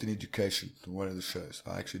Microsoft in Education in one of the shows.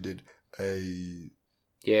 I actually did a...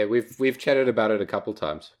 Yeah, we've chatted about it a couple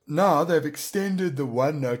times. Now they've extended the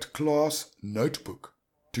OneNote class notebook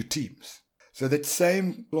to Teams. So that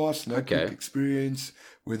same class notebook experience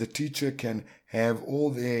where the teacher can have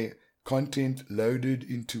all their content loaded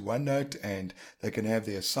into OneNote and they can have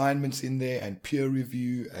their assignments in there and peer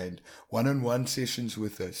review and one-on-one sessions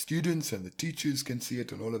with the students and the teachers can see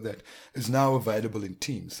it and all of that is now available in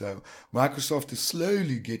Teams. So Microsoft is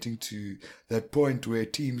slowly getting to that point where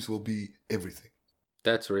Teams will be everything.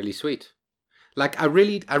 That's really sweet. Like, I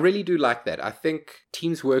really do like that. I think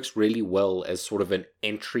Teams works really well as sort of an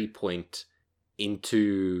entry point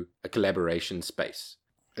into a collaboration space.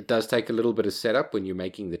 It does take a little bit of setup when you're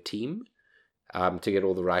making the team to get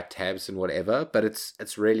all the right tabs and whatever, but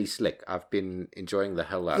it's really slick. I've been enjoying the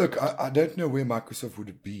hell out of it. Look, I don't know where Microsoft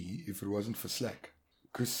would be if it wasn't for Slack,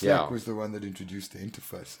 because Slack was the one that introduced the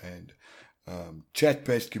interface and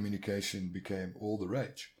chat-based communication became all the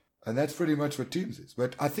rage. And that's pretty much what Teams is.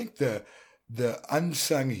 But I think the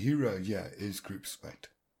unsung hero here is GroupSmate.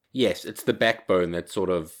 Yes, it's the backbone that's sort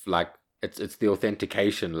of like, it's the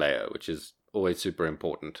authentication layer, which is always super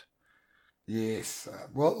important. Yes.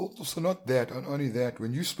 Well, also not that, only that.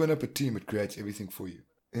 When you spin up a team, it creates everything for you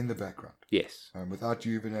in the background. Yes. Without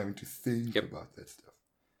you even having to think about that stuff.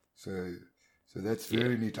 So that's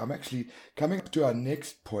very neat. I'm actually coming up to our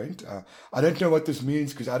next point. I don't know what this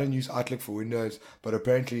means because I don't use Outlook for Windows, but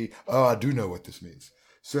apparently, I do know what this means.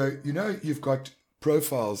 So, you've got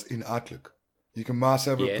profiles in Outlook You can mouse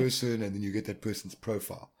over Yeah. a person and then you get that person's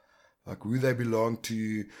profile. Like who they belong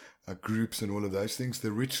to, groups and all of those things.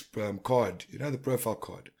 The rich card, the profile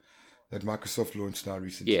card that Microsoft launched now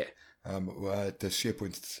recently. Yeah. At the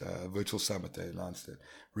SharePoint Virtual Summit, they announced it.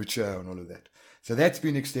 Richer and all of that. So that's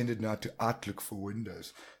been extended now to Outlook for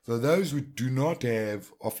Windows. So those who do not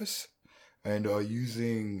have Office and are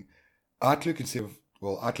using Outlook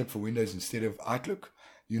Outlook for Windows instead of Outlook,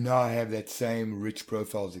 you now have that same rich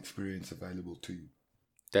profiles experience available to you.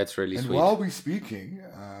 That's really And sweet. while we're speaking,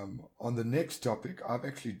 on the next topic, I've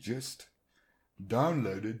actually just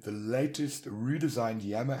downloaded the latest redesigned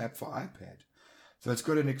Yammer app for iPad. So it's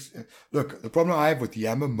got look, the problem I have with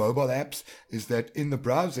Yammer mobile apps is that in the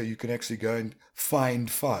browser, you can actually go and find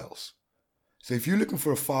files. So if you're looking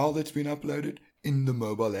for a file that's been uploaded in the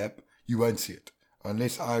mobile app, you won't see it.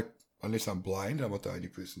 Unless I'm blind. I'm not the only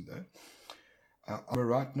person there.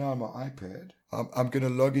 Right now on my iPad, I'm going to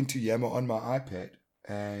log into Yammer on my iPad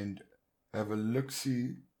and have a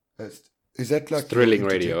look-see. Is that like It's thrilling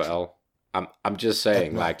radio, Al. I'm just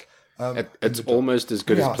saying, like, it's almost as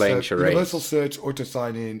good as playing charades. Universal search, auto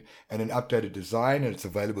sign in, and an updated design, and it's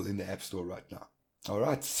available in the App Store right now. All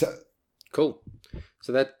right, so cool.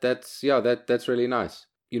 So that's really nice.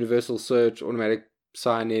 Universal search, automatic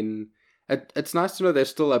sign in. It's nice to know they're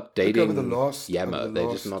still updating Yammer.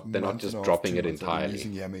 They're not just dropping it entirely. I'm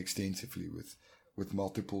using Yammer extensively with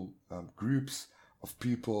multiple groups of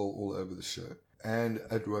people all over the show, and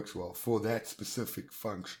it works well for that specific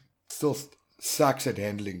function. Still sucks at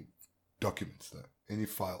handling documents though. Any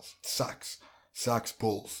files sucks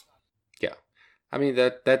balls. Yeah, I mean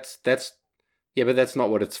that's yeah, but that's not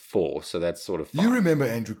what it's for. So that's sort of fine. You remember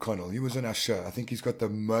Andrew Connell? He was on our show. I think he's got the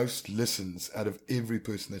most listens out of every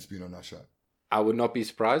person that's been on our show. I would not be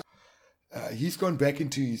surprised. He's gone back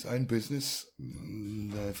into his own business.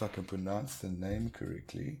 If I can pronounce the name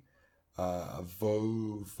correctly, I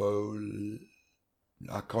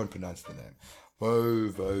can't pronounce the name.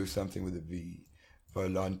 Vo something with a V.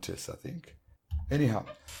 Volantis, I think. Anyhow,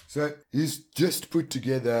 so he's just put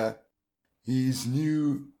together his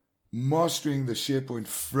new Mastering the SharePoint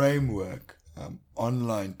Framework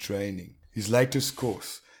online training. His latest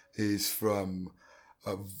course is from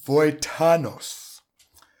Voitanos.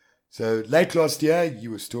 So late last year, he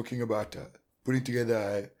was talking about putting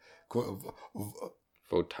together Voitanos.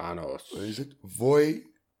 What is it?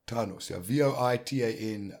 Voitanos. Yeah,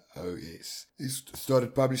 Voitanos. He's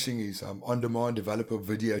started publishing his on-demand developer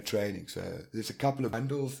video training. So there's a couple of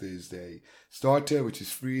bundles. There's the starter, which is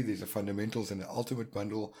free. There's a fundamentals and an ultimate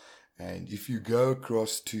bundle. And if you go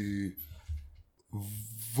across to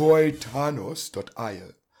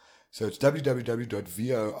voitanos.io, so it's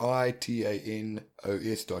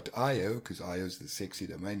www.voitanos.io, because IO is the sexy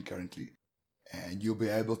domain currently, and you'll be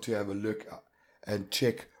able to have a look and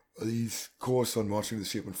check his course on Mastering the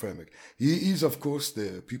SharePoint Framework. He is, of course,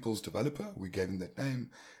 the people's developer. We gave him that name.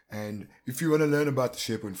 And if you want to learn about the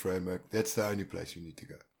SharePoint Framework, that's the only place you need to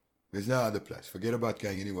go. There's no other place. Forget about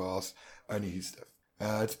going anywhere else, only his stuff.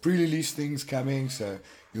 It's pre-release things coming, so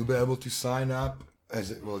you'll be able to sign up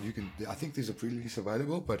you can. I think there's a pre-release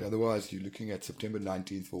available, but otherwise you're looking at September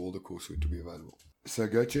 19th for all the coursework to be available. So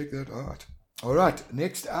go check that out. All right,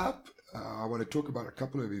 next up, I want to talk about a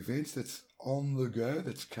couple of events that's on the go,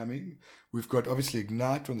 that's coming. We've got obviously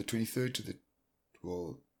Ignite from the 23rd to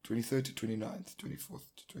 29th, 24th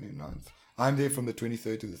to 29th. I'm there from the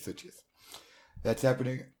 23rd to the 30th. That's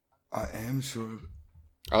happening. I am sure.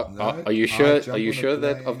 Are you sure? Are you sure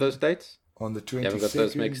that of those dates? On the 22nd. You haven't got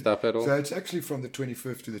those mixed up at all? So it's actually from the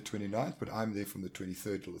 25th to the 29th, but I'm there from the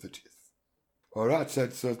 23rd to the 30th. All right, so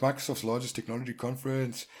it's Microsoft's largest technology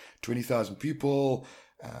conference, 20,000 people.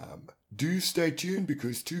 Do stay tuned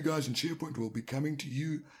because Two Guys in SharePoint will be coming to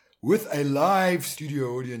you with a live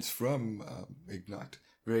studio audience from Ignite.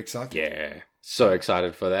 Very excited. Yeah, so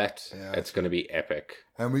excited for that. Yeah. It's going to be epic.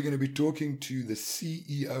 And we're going to be talking to the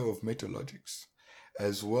CEO of Metalogix,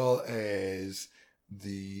 as well as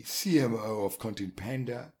the CMO of Content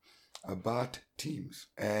Panda, about Teams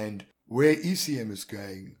and where ECM is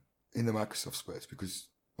going in the Microsoft space, because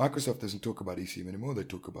Microsoft doesn't talk about ECM anymore. They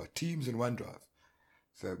talk about Teams and OneDrive.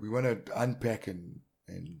 So we want to unpack and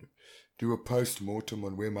do a post-mortem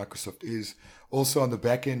on where Microsoft is. Also on the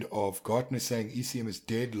back end of Gartner saying ECM is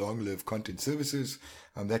dead, long live content services.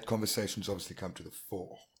 That conversation's obviously come to the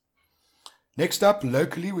fore. Next up,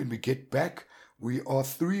 locally, when we get back, we are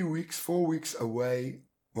 4 weeks away,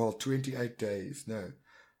 28 days,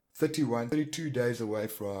 32 days away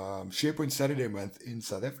from SharePoint Saturday month in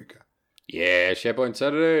South Africa. Yeah, SharePoint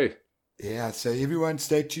Saturday. Yeah, so everyone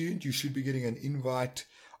stay tuned. You should be getting an invite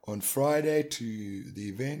on Friday to the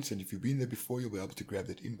events, and if you've been there before, you'll be able to grab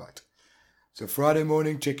that invite. So Friday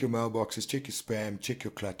morning, check your mailboxes, check your spam, check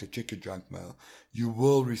your clutter, check your junk mail. You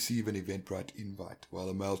will receive an Eventbrite invite, well,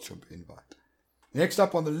 a MailChimp invite. Next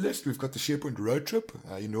up on the list, we've got the SharePoint road trip.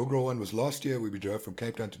 Our inaugural one was last year, where we drove from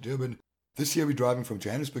Cape Town to Durban. This year, we're driving from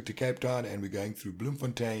Johannesburg to Cape Town, and we're going through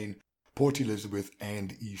Bloemfontein, Port Elizabeth,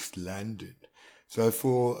 and East London. So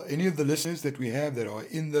for any of the listeners that we have that are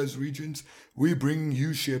in those regions, we bring you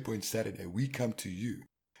SharePoint Saturday. We come to you.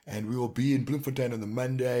 And we will be in Bloemfontein on the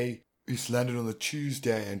Monday, East London on the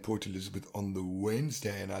Tuesday, and Port Elizabeth on the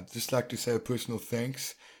Wednesday. And I'd just like to say a personal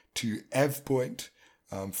thanks to AvePoint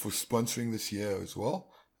for sponsoring this year as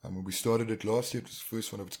well. When we started it last year, it was the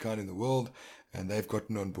first one of its kind in the world, and they've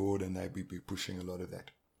gotten on board and they'll be pushing a lot of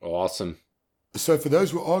that. Awesome. So for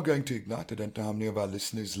those who are going to Ignite, I don't know how many of our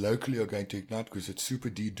listeners locally are going to Ignite because it's super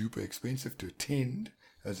duper expensive to attend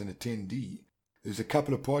as an attendee. There's a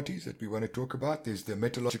couple of parties that we want to talk about. There's the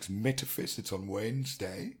Metalogix MetaFest. It's on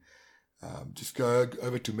Wednesday. Just go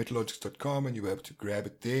over to metalogix.com and you'll be able to grab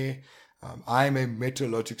it there. I'm a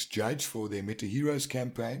Metalogix judge for their Meta Heroes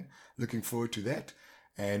campaign. Looking forward to that.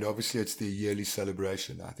 And obviously it's their yearly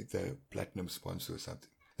celebration. I think they're a platinum sponsor or something.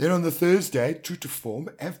 Then on the Thursday, true to form,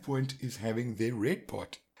 AvePoint is having their Red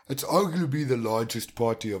Party. It's arguably the largest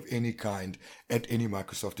party of any kind at any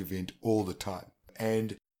Microsoft event all the time.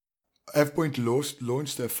 And AvePoint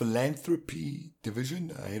launched a philanthropy division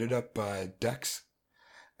headed up by Dux.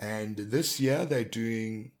 And this year they're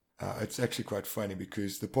doing, it's actually quite funny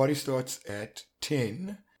because the party starts at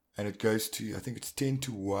 10 and it goes to, I think it's 10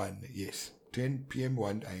 to 1, yes, 10 p.m.,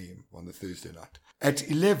 1 a.m. on the Thursday night. At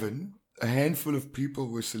 11, a handful of people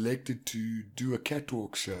were selected to do a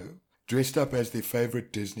catwalk show dressed up as their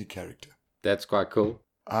favorite Disney character. That's quite cool.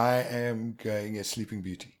 I am going as Sleeping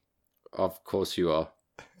Beauty. Of course you are.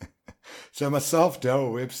 So myself,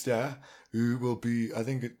 Daryl Webster, who will be, I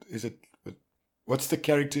think what's the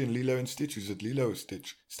character in Lilo and Stitch? Is it Lilo or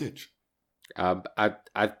Stitch? Stitch.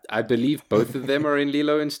 I believe both of them are in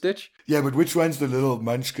Lilo and Stitch. Yeah, but which one's the little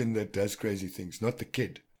munchkin that does crazy things? Not the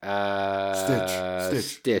kid.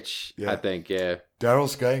 Stitch. Yeah. I think, yeah.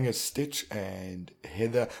 Daryl's going as Stitch and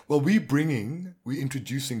Heather. Well, we're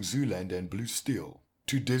introducing Zoolander and Blue Steel,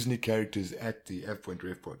 two Disney characters at the AvePoint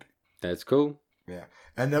Rev Party. That's cool. Yeah.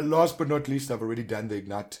 And then last but not least, I've already done the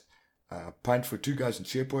Ignite punt for Two Guys in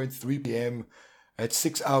SharePoint, 3 p.m. at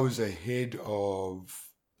 6 hours ahead of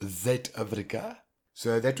Zuid-Afrika.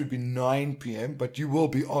 So that would be 9 p.m., but you will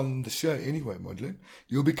be on the show anyway, Madeline.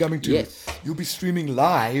 You'll be coming to, yes. You'll be streaming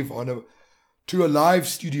live to a live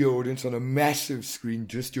studio audience on a massive screen,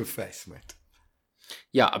 just your face, mate.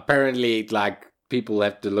 Yeah, apparently, people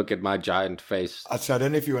have to look at my giant face. So I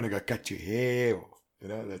don't know if you want to go cut your hair or,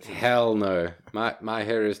 that's it. Hell no. My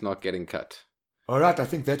hair is not getting cut. All right, I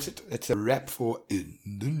think that's it. It's a wrap for In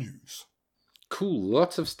the News. Cool.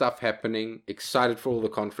 Lots of stuff happening. Excited for all the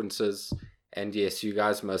conferences. And yes, you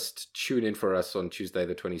guys must tune in for us on Tuesday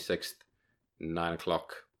the 26th, 9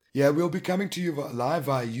 o'clock. Yeah, we'll be coming to you live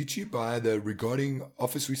via YouTube via the Regarding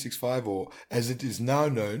Office 365, or as it is now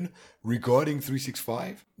known, Regarding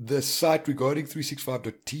 365. The site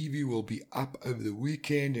regarding365.tv will be up over the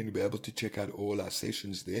weekend and you'll be able to check out all our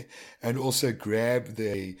sessions there. And also grab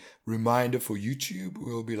the reminder for YouTube.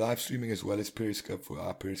 We'll be live streaming as well as Periscope for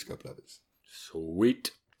our Periscope lovers.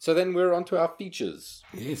 Sweet. So then we're on to our features.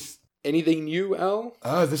 Yes. Anything new, Al?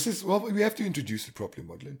 We have to introduce it properly,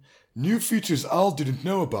 Madeline. New features Al didn't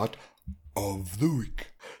know about of the week.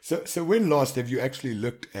 So when last have you actually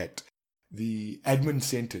looked at the admin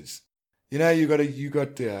centers? You've got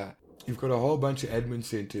a whole bunch of admin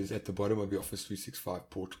centers at the bottom of your Office 365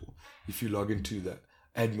 portal. If you log into the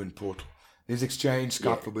admin portal, there's Exchange,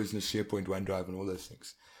 Skype for Business, SharePoint, OneDrive, and all those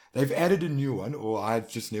things. They've added a new one, or I've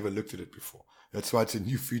just never looked at it before. That's why it's a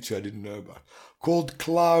new feature I didn't know about, called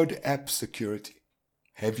Cloud App Security.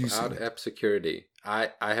 Have you seen it? Cloud App Security. I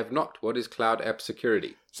have not. What is Cloud App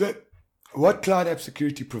Security? So what Cloud App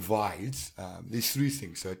Security provides, there's three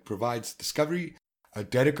things. So it provides discovery,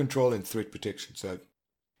 data control, and threat protection. So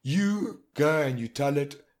you go and you tell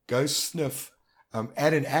it, go sniff,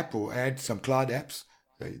 add an app or add some cloud apps.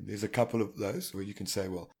 So there's a couple of those where you can say,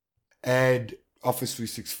 well, add Office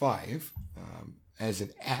 365 as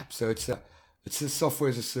an app. So it's a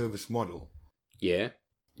software as a service model. Yeah.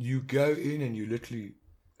 You go in and you literally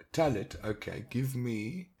tell it, okay,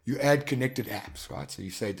 you add connected apps, right? So you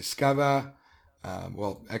say discover.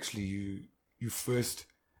 You first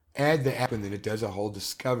add the app and then it does a whole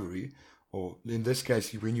discovery. Or in this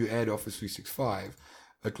case, when you add Office 365,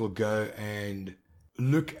 it will go and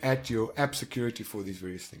look at your app security for these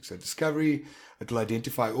various things. So discovery, it will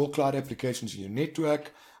identify all cloud applications in your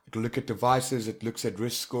network. It'll look at devices, it looks at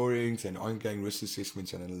risk scorings and ongoing risk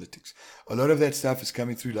assessments and analytics. A lot of that stuff is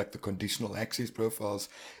coming through like the conditional access profiles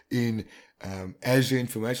in Azure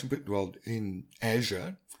information, in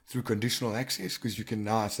Azure through conditional access, because you can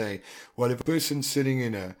now say, well, if a person's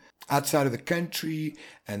sitting outside of the country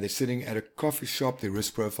and they're sitting at a coffee shop, their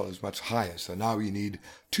risk profile is much higher. So now we need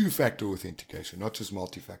two-factor authentication, not just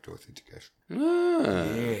multi-factor authentication.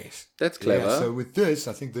 Yes. That's clever. Yeah, so with this,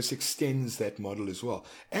 I think this extends that model as well.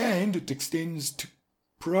 And it extends to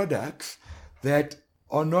products that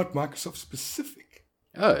are not Microsoft specific.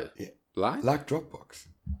 Oh, Yeah. like Dropbox.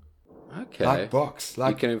 okay. Like Box.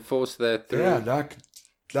 You can enforce that through. Yeah,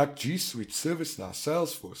 like G Suite, ServiceNow,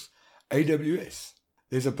 Salesforce, AWS.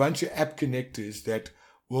 There's a bunch of app connectors that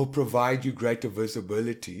will provide you greater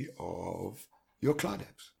visibility of your cloud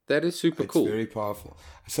apps. That is super cool. It's very powerful.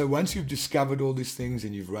 So once you've discovered all these things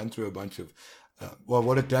and you've run through a bunch of,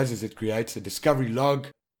 what it does is it creates a discovery log,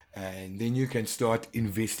 and then you can start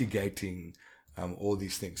investigating all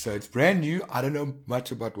these things. So it's brand new. I don't know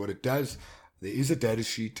much about what it does. There is a data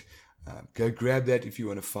sheet. Go grab that if you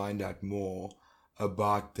want to find out more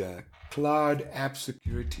about the Cloud App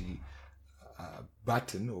Security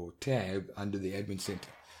button or tab under the Admin Center.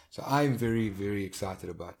 So I'm very, very excited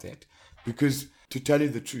about that, because to tell you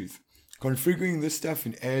the truth, configuring this stuff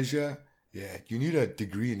in Azure, you need a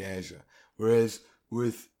degree in Azure. Whereas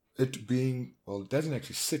with it being, it doesn't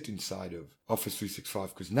actually sit inside of Office 365,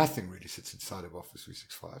 because nothing really sits inside of Office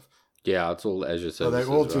 365. Yeah, it's all Azure services. So they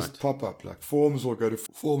all right? just pop up, like forms will go to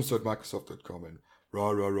forms.microsoft.com and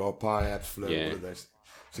Power Apps, Flow, all of those,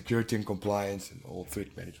 security and compliance and all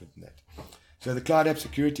threat management and that. So the Cloud App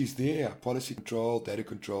Security is there, policy control, data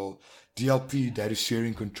control, DLP, data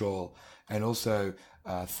sharing control, and also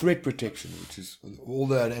threat protection, which is all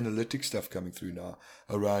that analytic stuff coming through now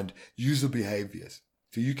around user behaviors.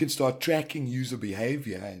 So you can start tracking user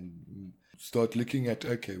behavior and start looking at,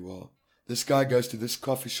 okay, well, this guy goes to this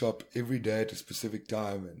coffee shop every day at a specific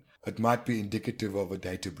time, and it might be indicative of a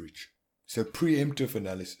data breach. So preemptive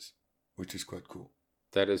analysis, which is quite cool.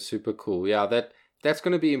 That is super cool. Yeah, that's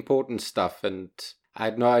going to be important stuff, and I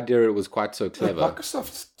had no idea it was quite so clever. Look,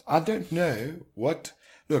 Microsoft, I don't know what...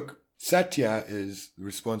 Look, Satya is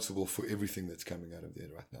responsible for everything that's coming out of there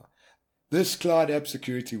right now. This Cloud App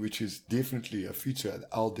Security, which is definitely a feature that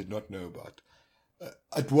Al did not know about,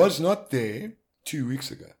 it was not there 2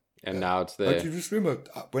 weeks ago. And now it's there. But you just remember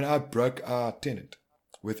when I broke our tenant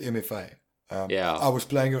with MFA. I was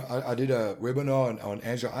playing. I did a webinar on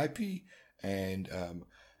Azure IP and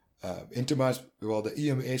Enterprise. Well, the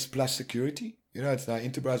EMS plus security. It's now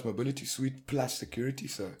Enterprise Mobility Suite plus security.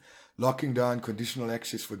 So locking down conditional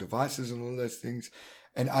access for devices and all those things.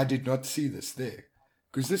 And I did not see this there,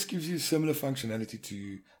 because this gives you similar functionality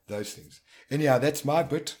to those things. Anyhow, that's my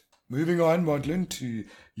bit. Moving on, Modlin, to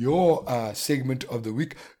your segment of the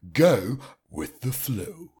week, Go with the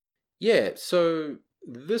Flow. Yeah, so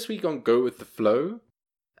this week on Go with the Flow,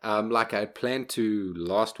 like I had planned to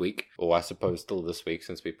last week, or I suppose still this week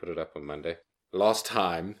since we put it up on Monday. Last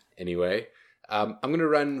time, anyway. I'm going to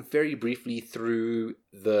run very briefly through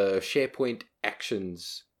the SharePoint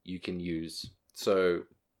actions you can use. So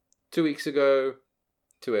 2 weeks ago,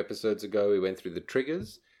 2 episodes ago, we went through the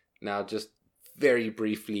triggers. Now just very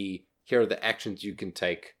briefly, here are the actions you can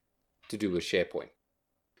take to do with SharePoint.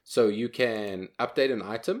 So you can update an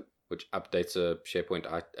item, which updates a SharePoint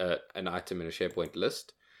an item in a SharePoint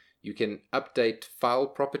list. You can update file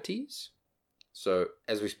properties. So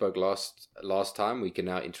as we spoke last time, we can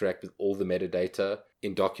now interact with all the metadata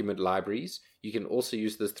in document libraries. You can also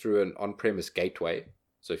use this through an on-premise gateway.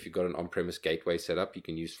 So if you've got an on-premise gateway set up, you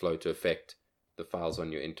can use Flow to affect the files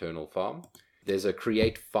on your internal farm. There's a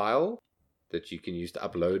create file that you can use to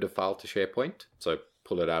upload a file to SharePoint. So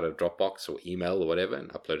pull it out of Dropbox or email or whatever and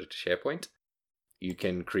upload it to SharePoint. You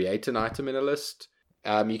can create an item in a list.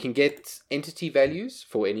 You can get entity values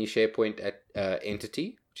for any SharePoint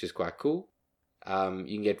entity, which is quite cool.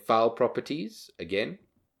 You can get file properties again.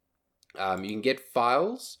 You can get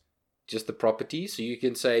files, just the properties. So you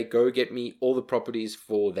can say, go get me all the properties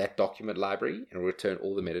for that document library and return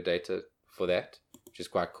all the metadata for that, which is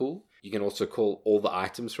quite cool. You can also call all the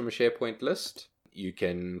items from a SharePoint list. You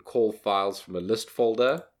can call files from a list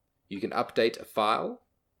folder. You can update a file.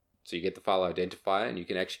 So you get the file identifier and you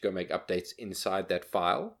can actually go make updates inside that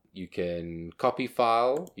file. You can copy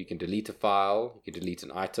file. You can delete a file. You can delete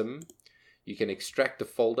an item. You can extract a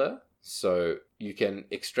folder. So you can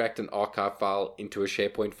extract an archive file into a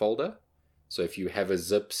SharePoint folder. So if you have a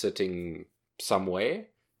zip sitting somewhere,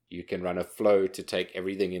 you can run a flow to take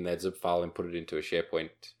everything in that zip file and put it into a SharePoint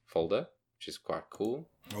folder, which is quite cool.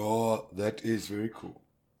 Oh, that is very cool.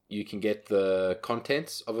 you can get the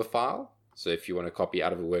contents of a file. So if you want to copy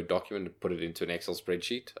out of a Word document and put it into an Excel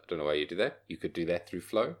spreadsheet, I don't know why you do that. You could do that through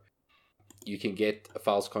Flow. You can get a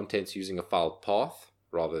file's contents using a file path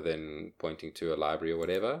rather than pointing to a library or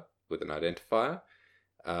whatever with an identifier.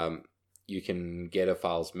 You can get a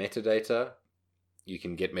file's metadata. You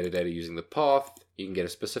can get metadata using the path. You can get a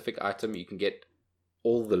specific item. You can get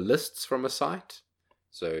all the lists from a site.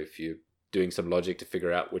 So if you're doing some logic to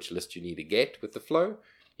figure out which list you need to get with the flow,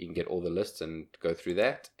 you can get all the lists and go through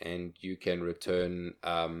that. And you can return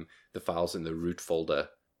the files in the root folder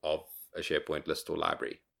of a SharePoint list or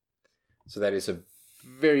library. So that is a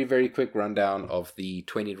very, very quick rundown of the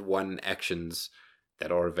 21 actions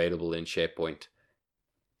that are available in SharePoint.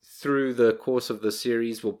 Through the course of the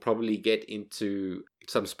series, we'll probably get into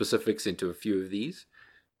some specifics into a few of these.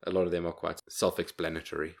 A lot of them are quite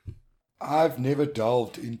self-explanatory. I've never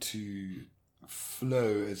delved into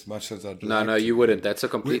Flow as much as I'd like No, to. you wouldn't. That's a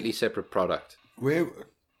completely separate product.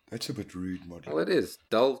 That's a bit rude, Model. Well, it is.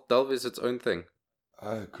 Delve is its own thing.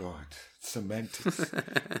 Oh, God. Semantics.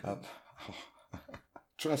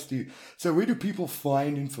 Trust you. So where do people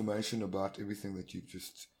find information about everything that you've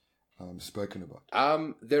just spoken about?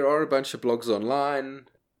 There are a bunch of blogs online.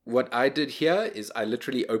 What I did here is I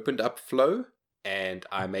literally opened up Flow and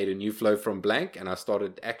I made a new flow from blank and I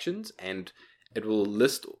started actions, and it will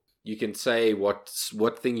list. You can say what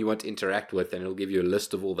thing you want to interact with, and it'll give you a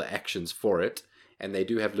list of all the actions for it. And they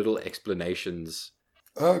do have little explanations.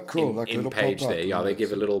 Oh, cool! Like a in little page pop-up. there. Yeah, they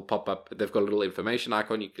give a little pop-up. They've got a little information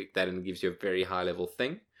icon. You click that and it gives you a very high-level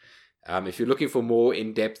thing. If you're looking for more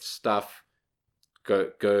in-depth stuff,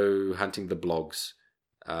 go hunting the blogs.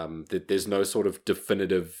 There's no sort of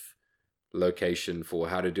definitive location for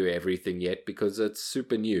how to do everything yet because it's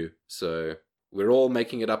super new. So we're all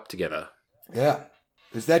making it up together. Yeah.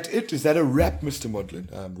 Is that it? Is that a wrap, Mr.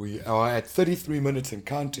 Modlin? We are at 33 minutes and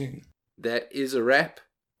counting. That is a wrap.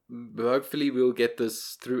 Hopefully we'll get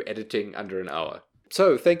this through editing under an hour.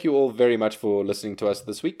 So thank you all very much for listening to us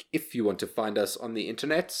this week. If you want to find us on the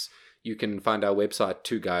internets, you can find our website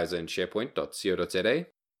 2guysandsharepoint.co.za.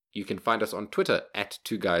 You can find us on Twitter at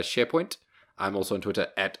 2guyssharepoint. I'm also on Twitter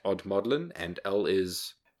at oddmodlin, and L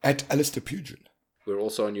is at Alistair Pugin. We're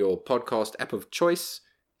also on your podcast app of choice.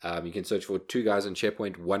 You can search for 2 Guys in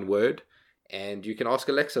SharePoint, one word, and you can ask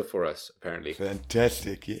Alexa for us, apparently.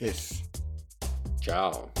 Fantastic, yes.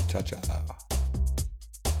 Ciao. Ciao, ciao.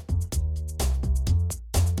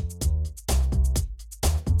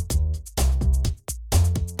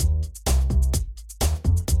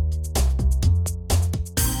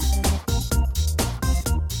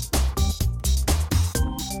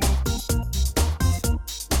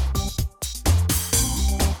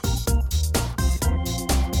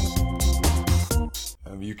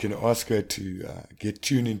 You can ask her to get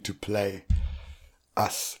tuned in to play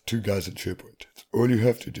us, 2 Guys in SharePoint. It's all you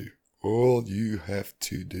have to do. All you have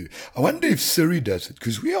to do. I wonder if Siri does it,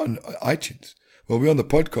 because we're on iTunes. Well, we're on the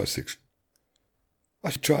podcast section. I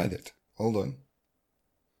should try that. Hold on.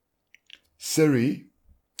 Siri,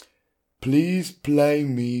 please play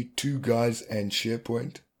me 2 Guys and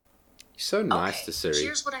SharePoint. You're so nice to Siri.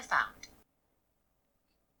 Here's what I found.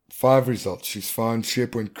 5 results. She's found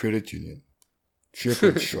SharePoint Credit Union.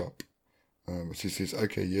 SharePoint Shop. She says,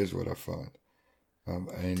 okay, here's what I found.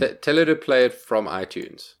 And tell her to play it from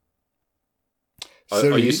iTunes.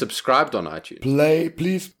 Siri, are you subscribed on iTunes?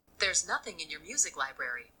 Please. There's nothing in your music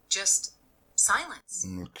library. Just silence.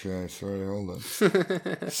 Okay, sorry, hold on.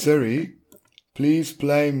 Siri, please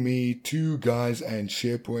play me 2 Guys and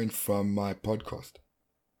SharePoint from my podcast.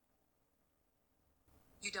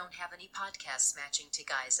 You don't have any podcasts matching to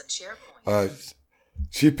Guys and SharePoint.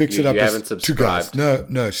 She picks it up you as haven't 2 Guys. subscribed.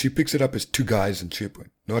 No, she picks it up as 2 Guys in SharePoint,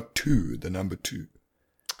 not 2, the number 2.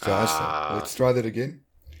 So I say, let's try that again.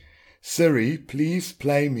 Siri, please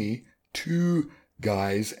play me 2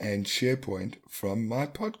 Guys and SharePoint from my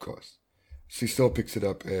podcast. She still picks it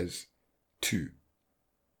up as 2.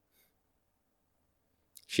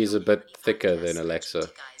 She's a bit thicker than Alexa.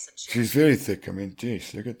 She's very thick. I mean,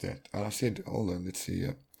 geez, look at that. I said, hold on, let's see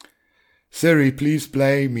here. Siri, please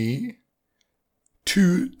play me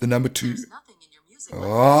 2, the number 2. There's nothing in your music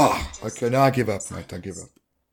library. Okay, now I give up, mate. I give up.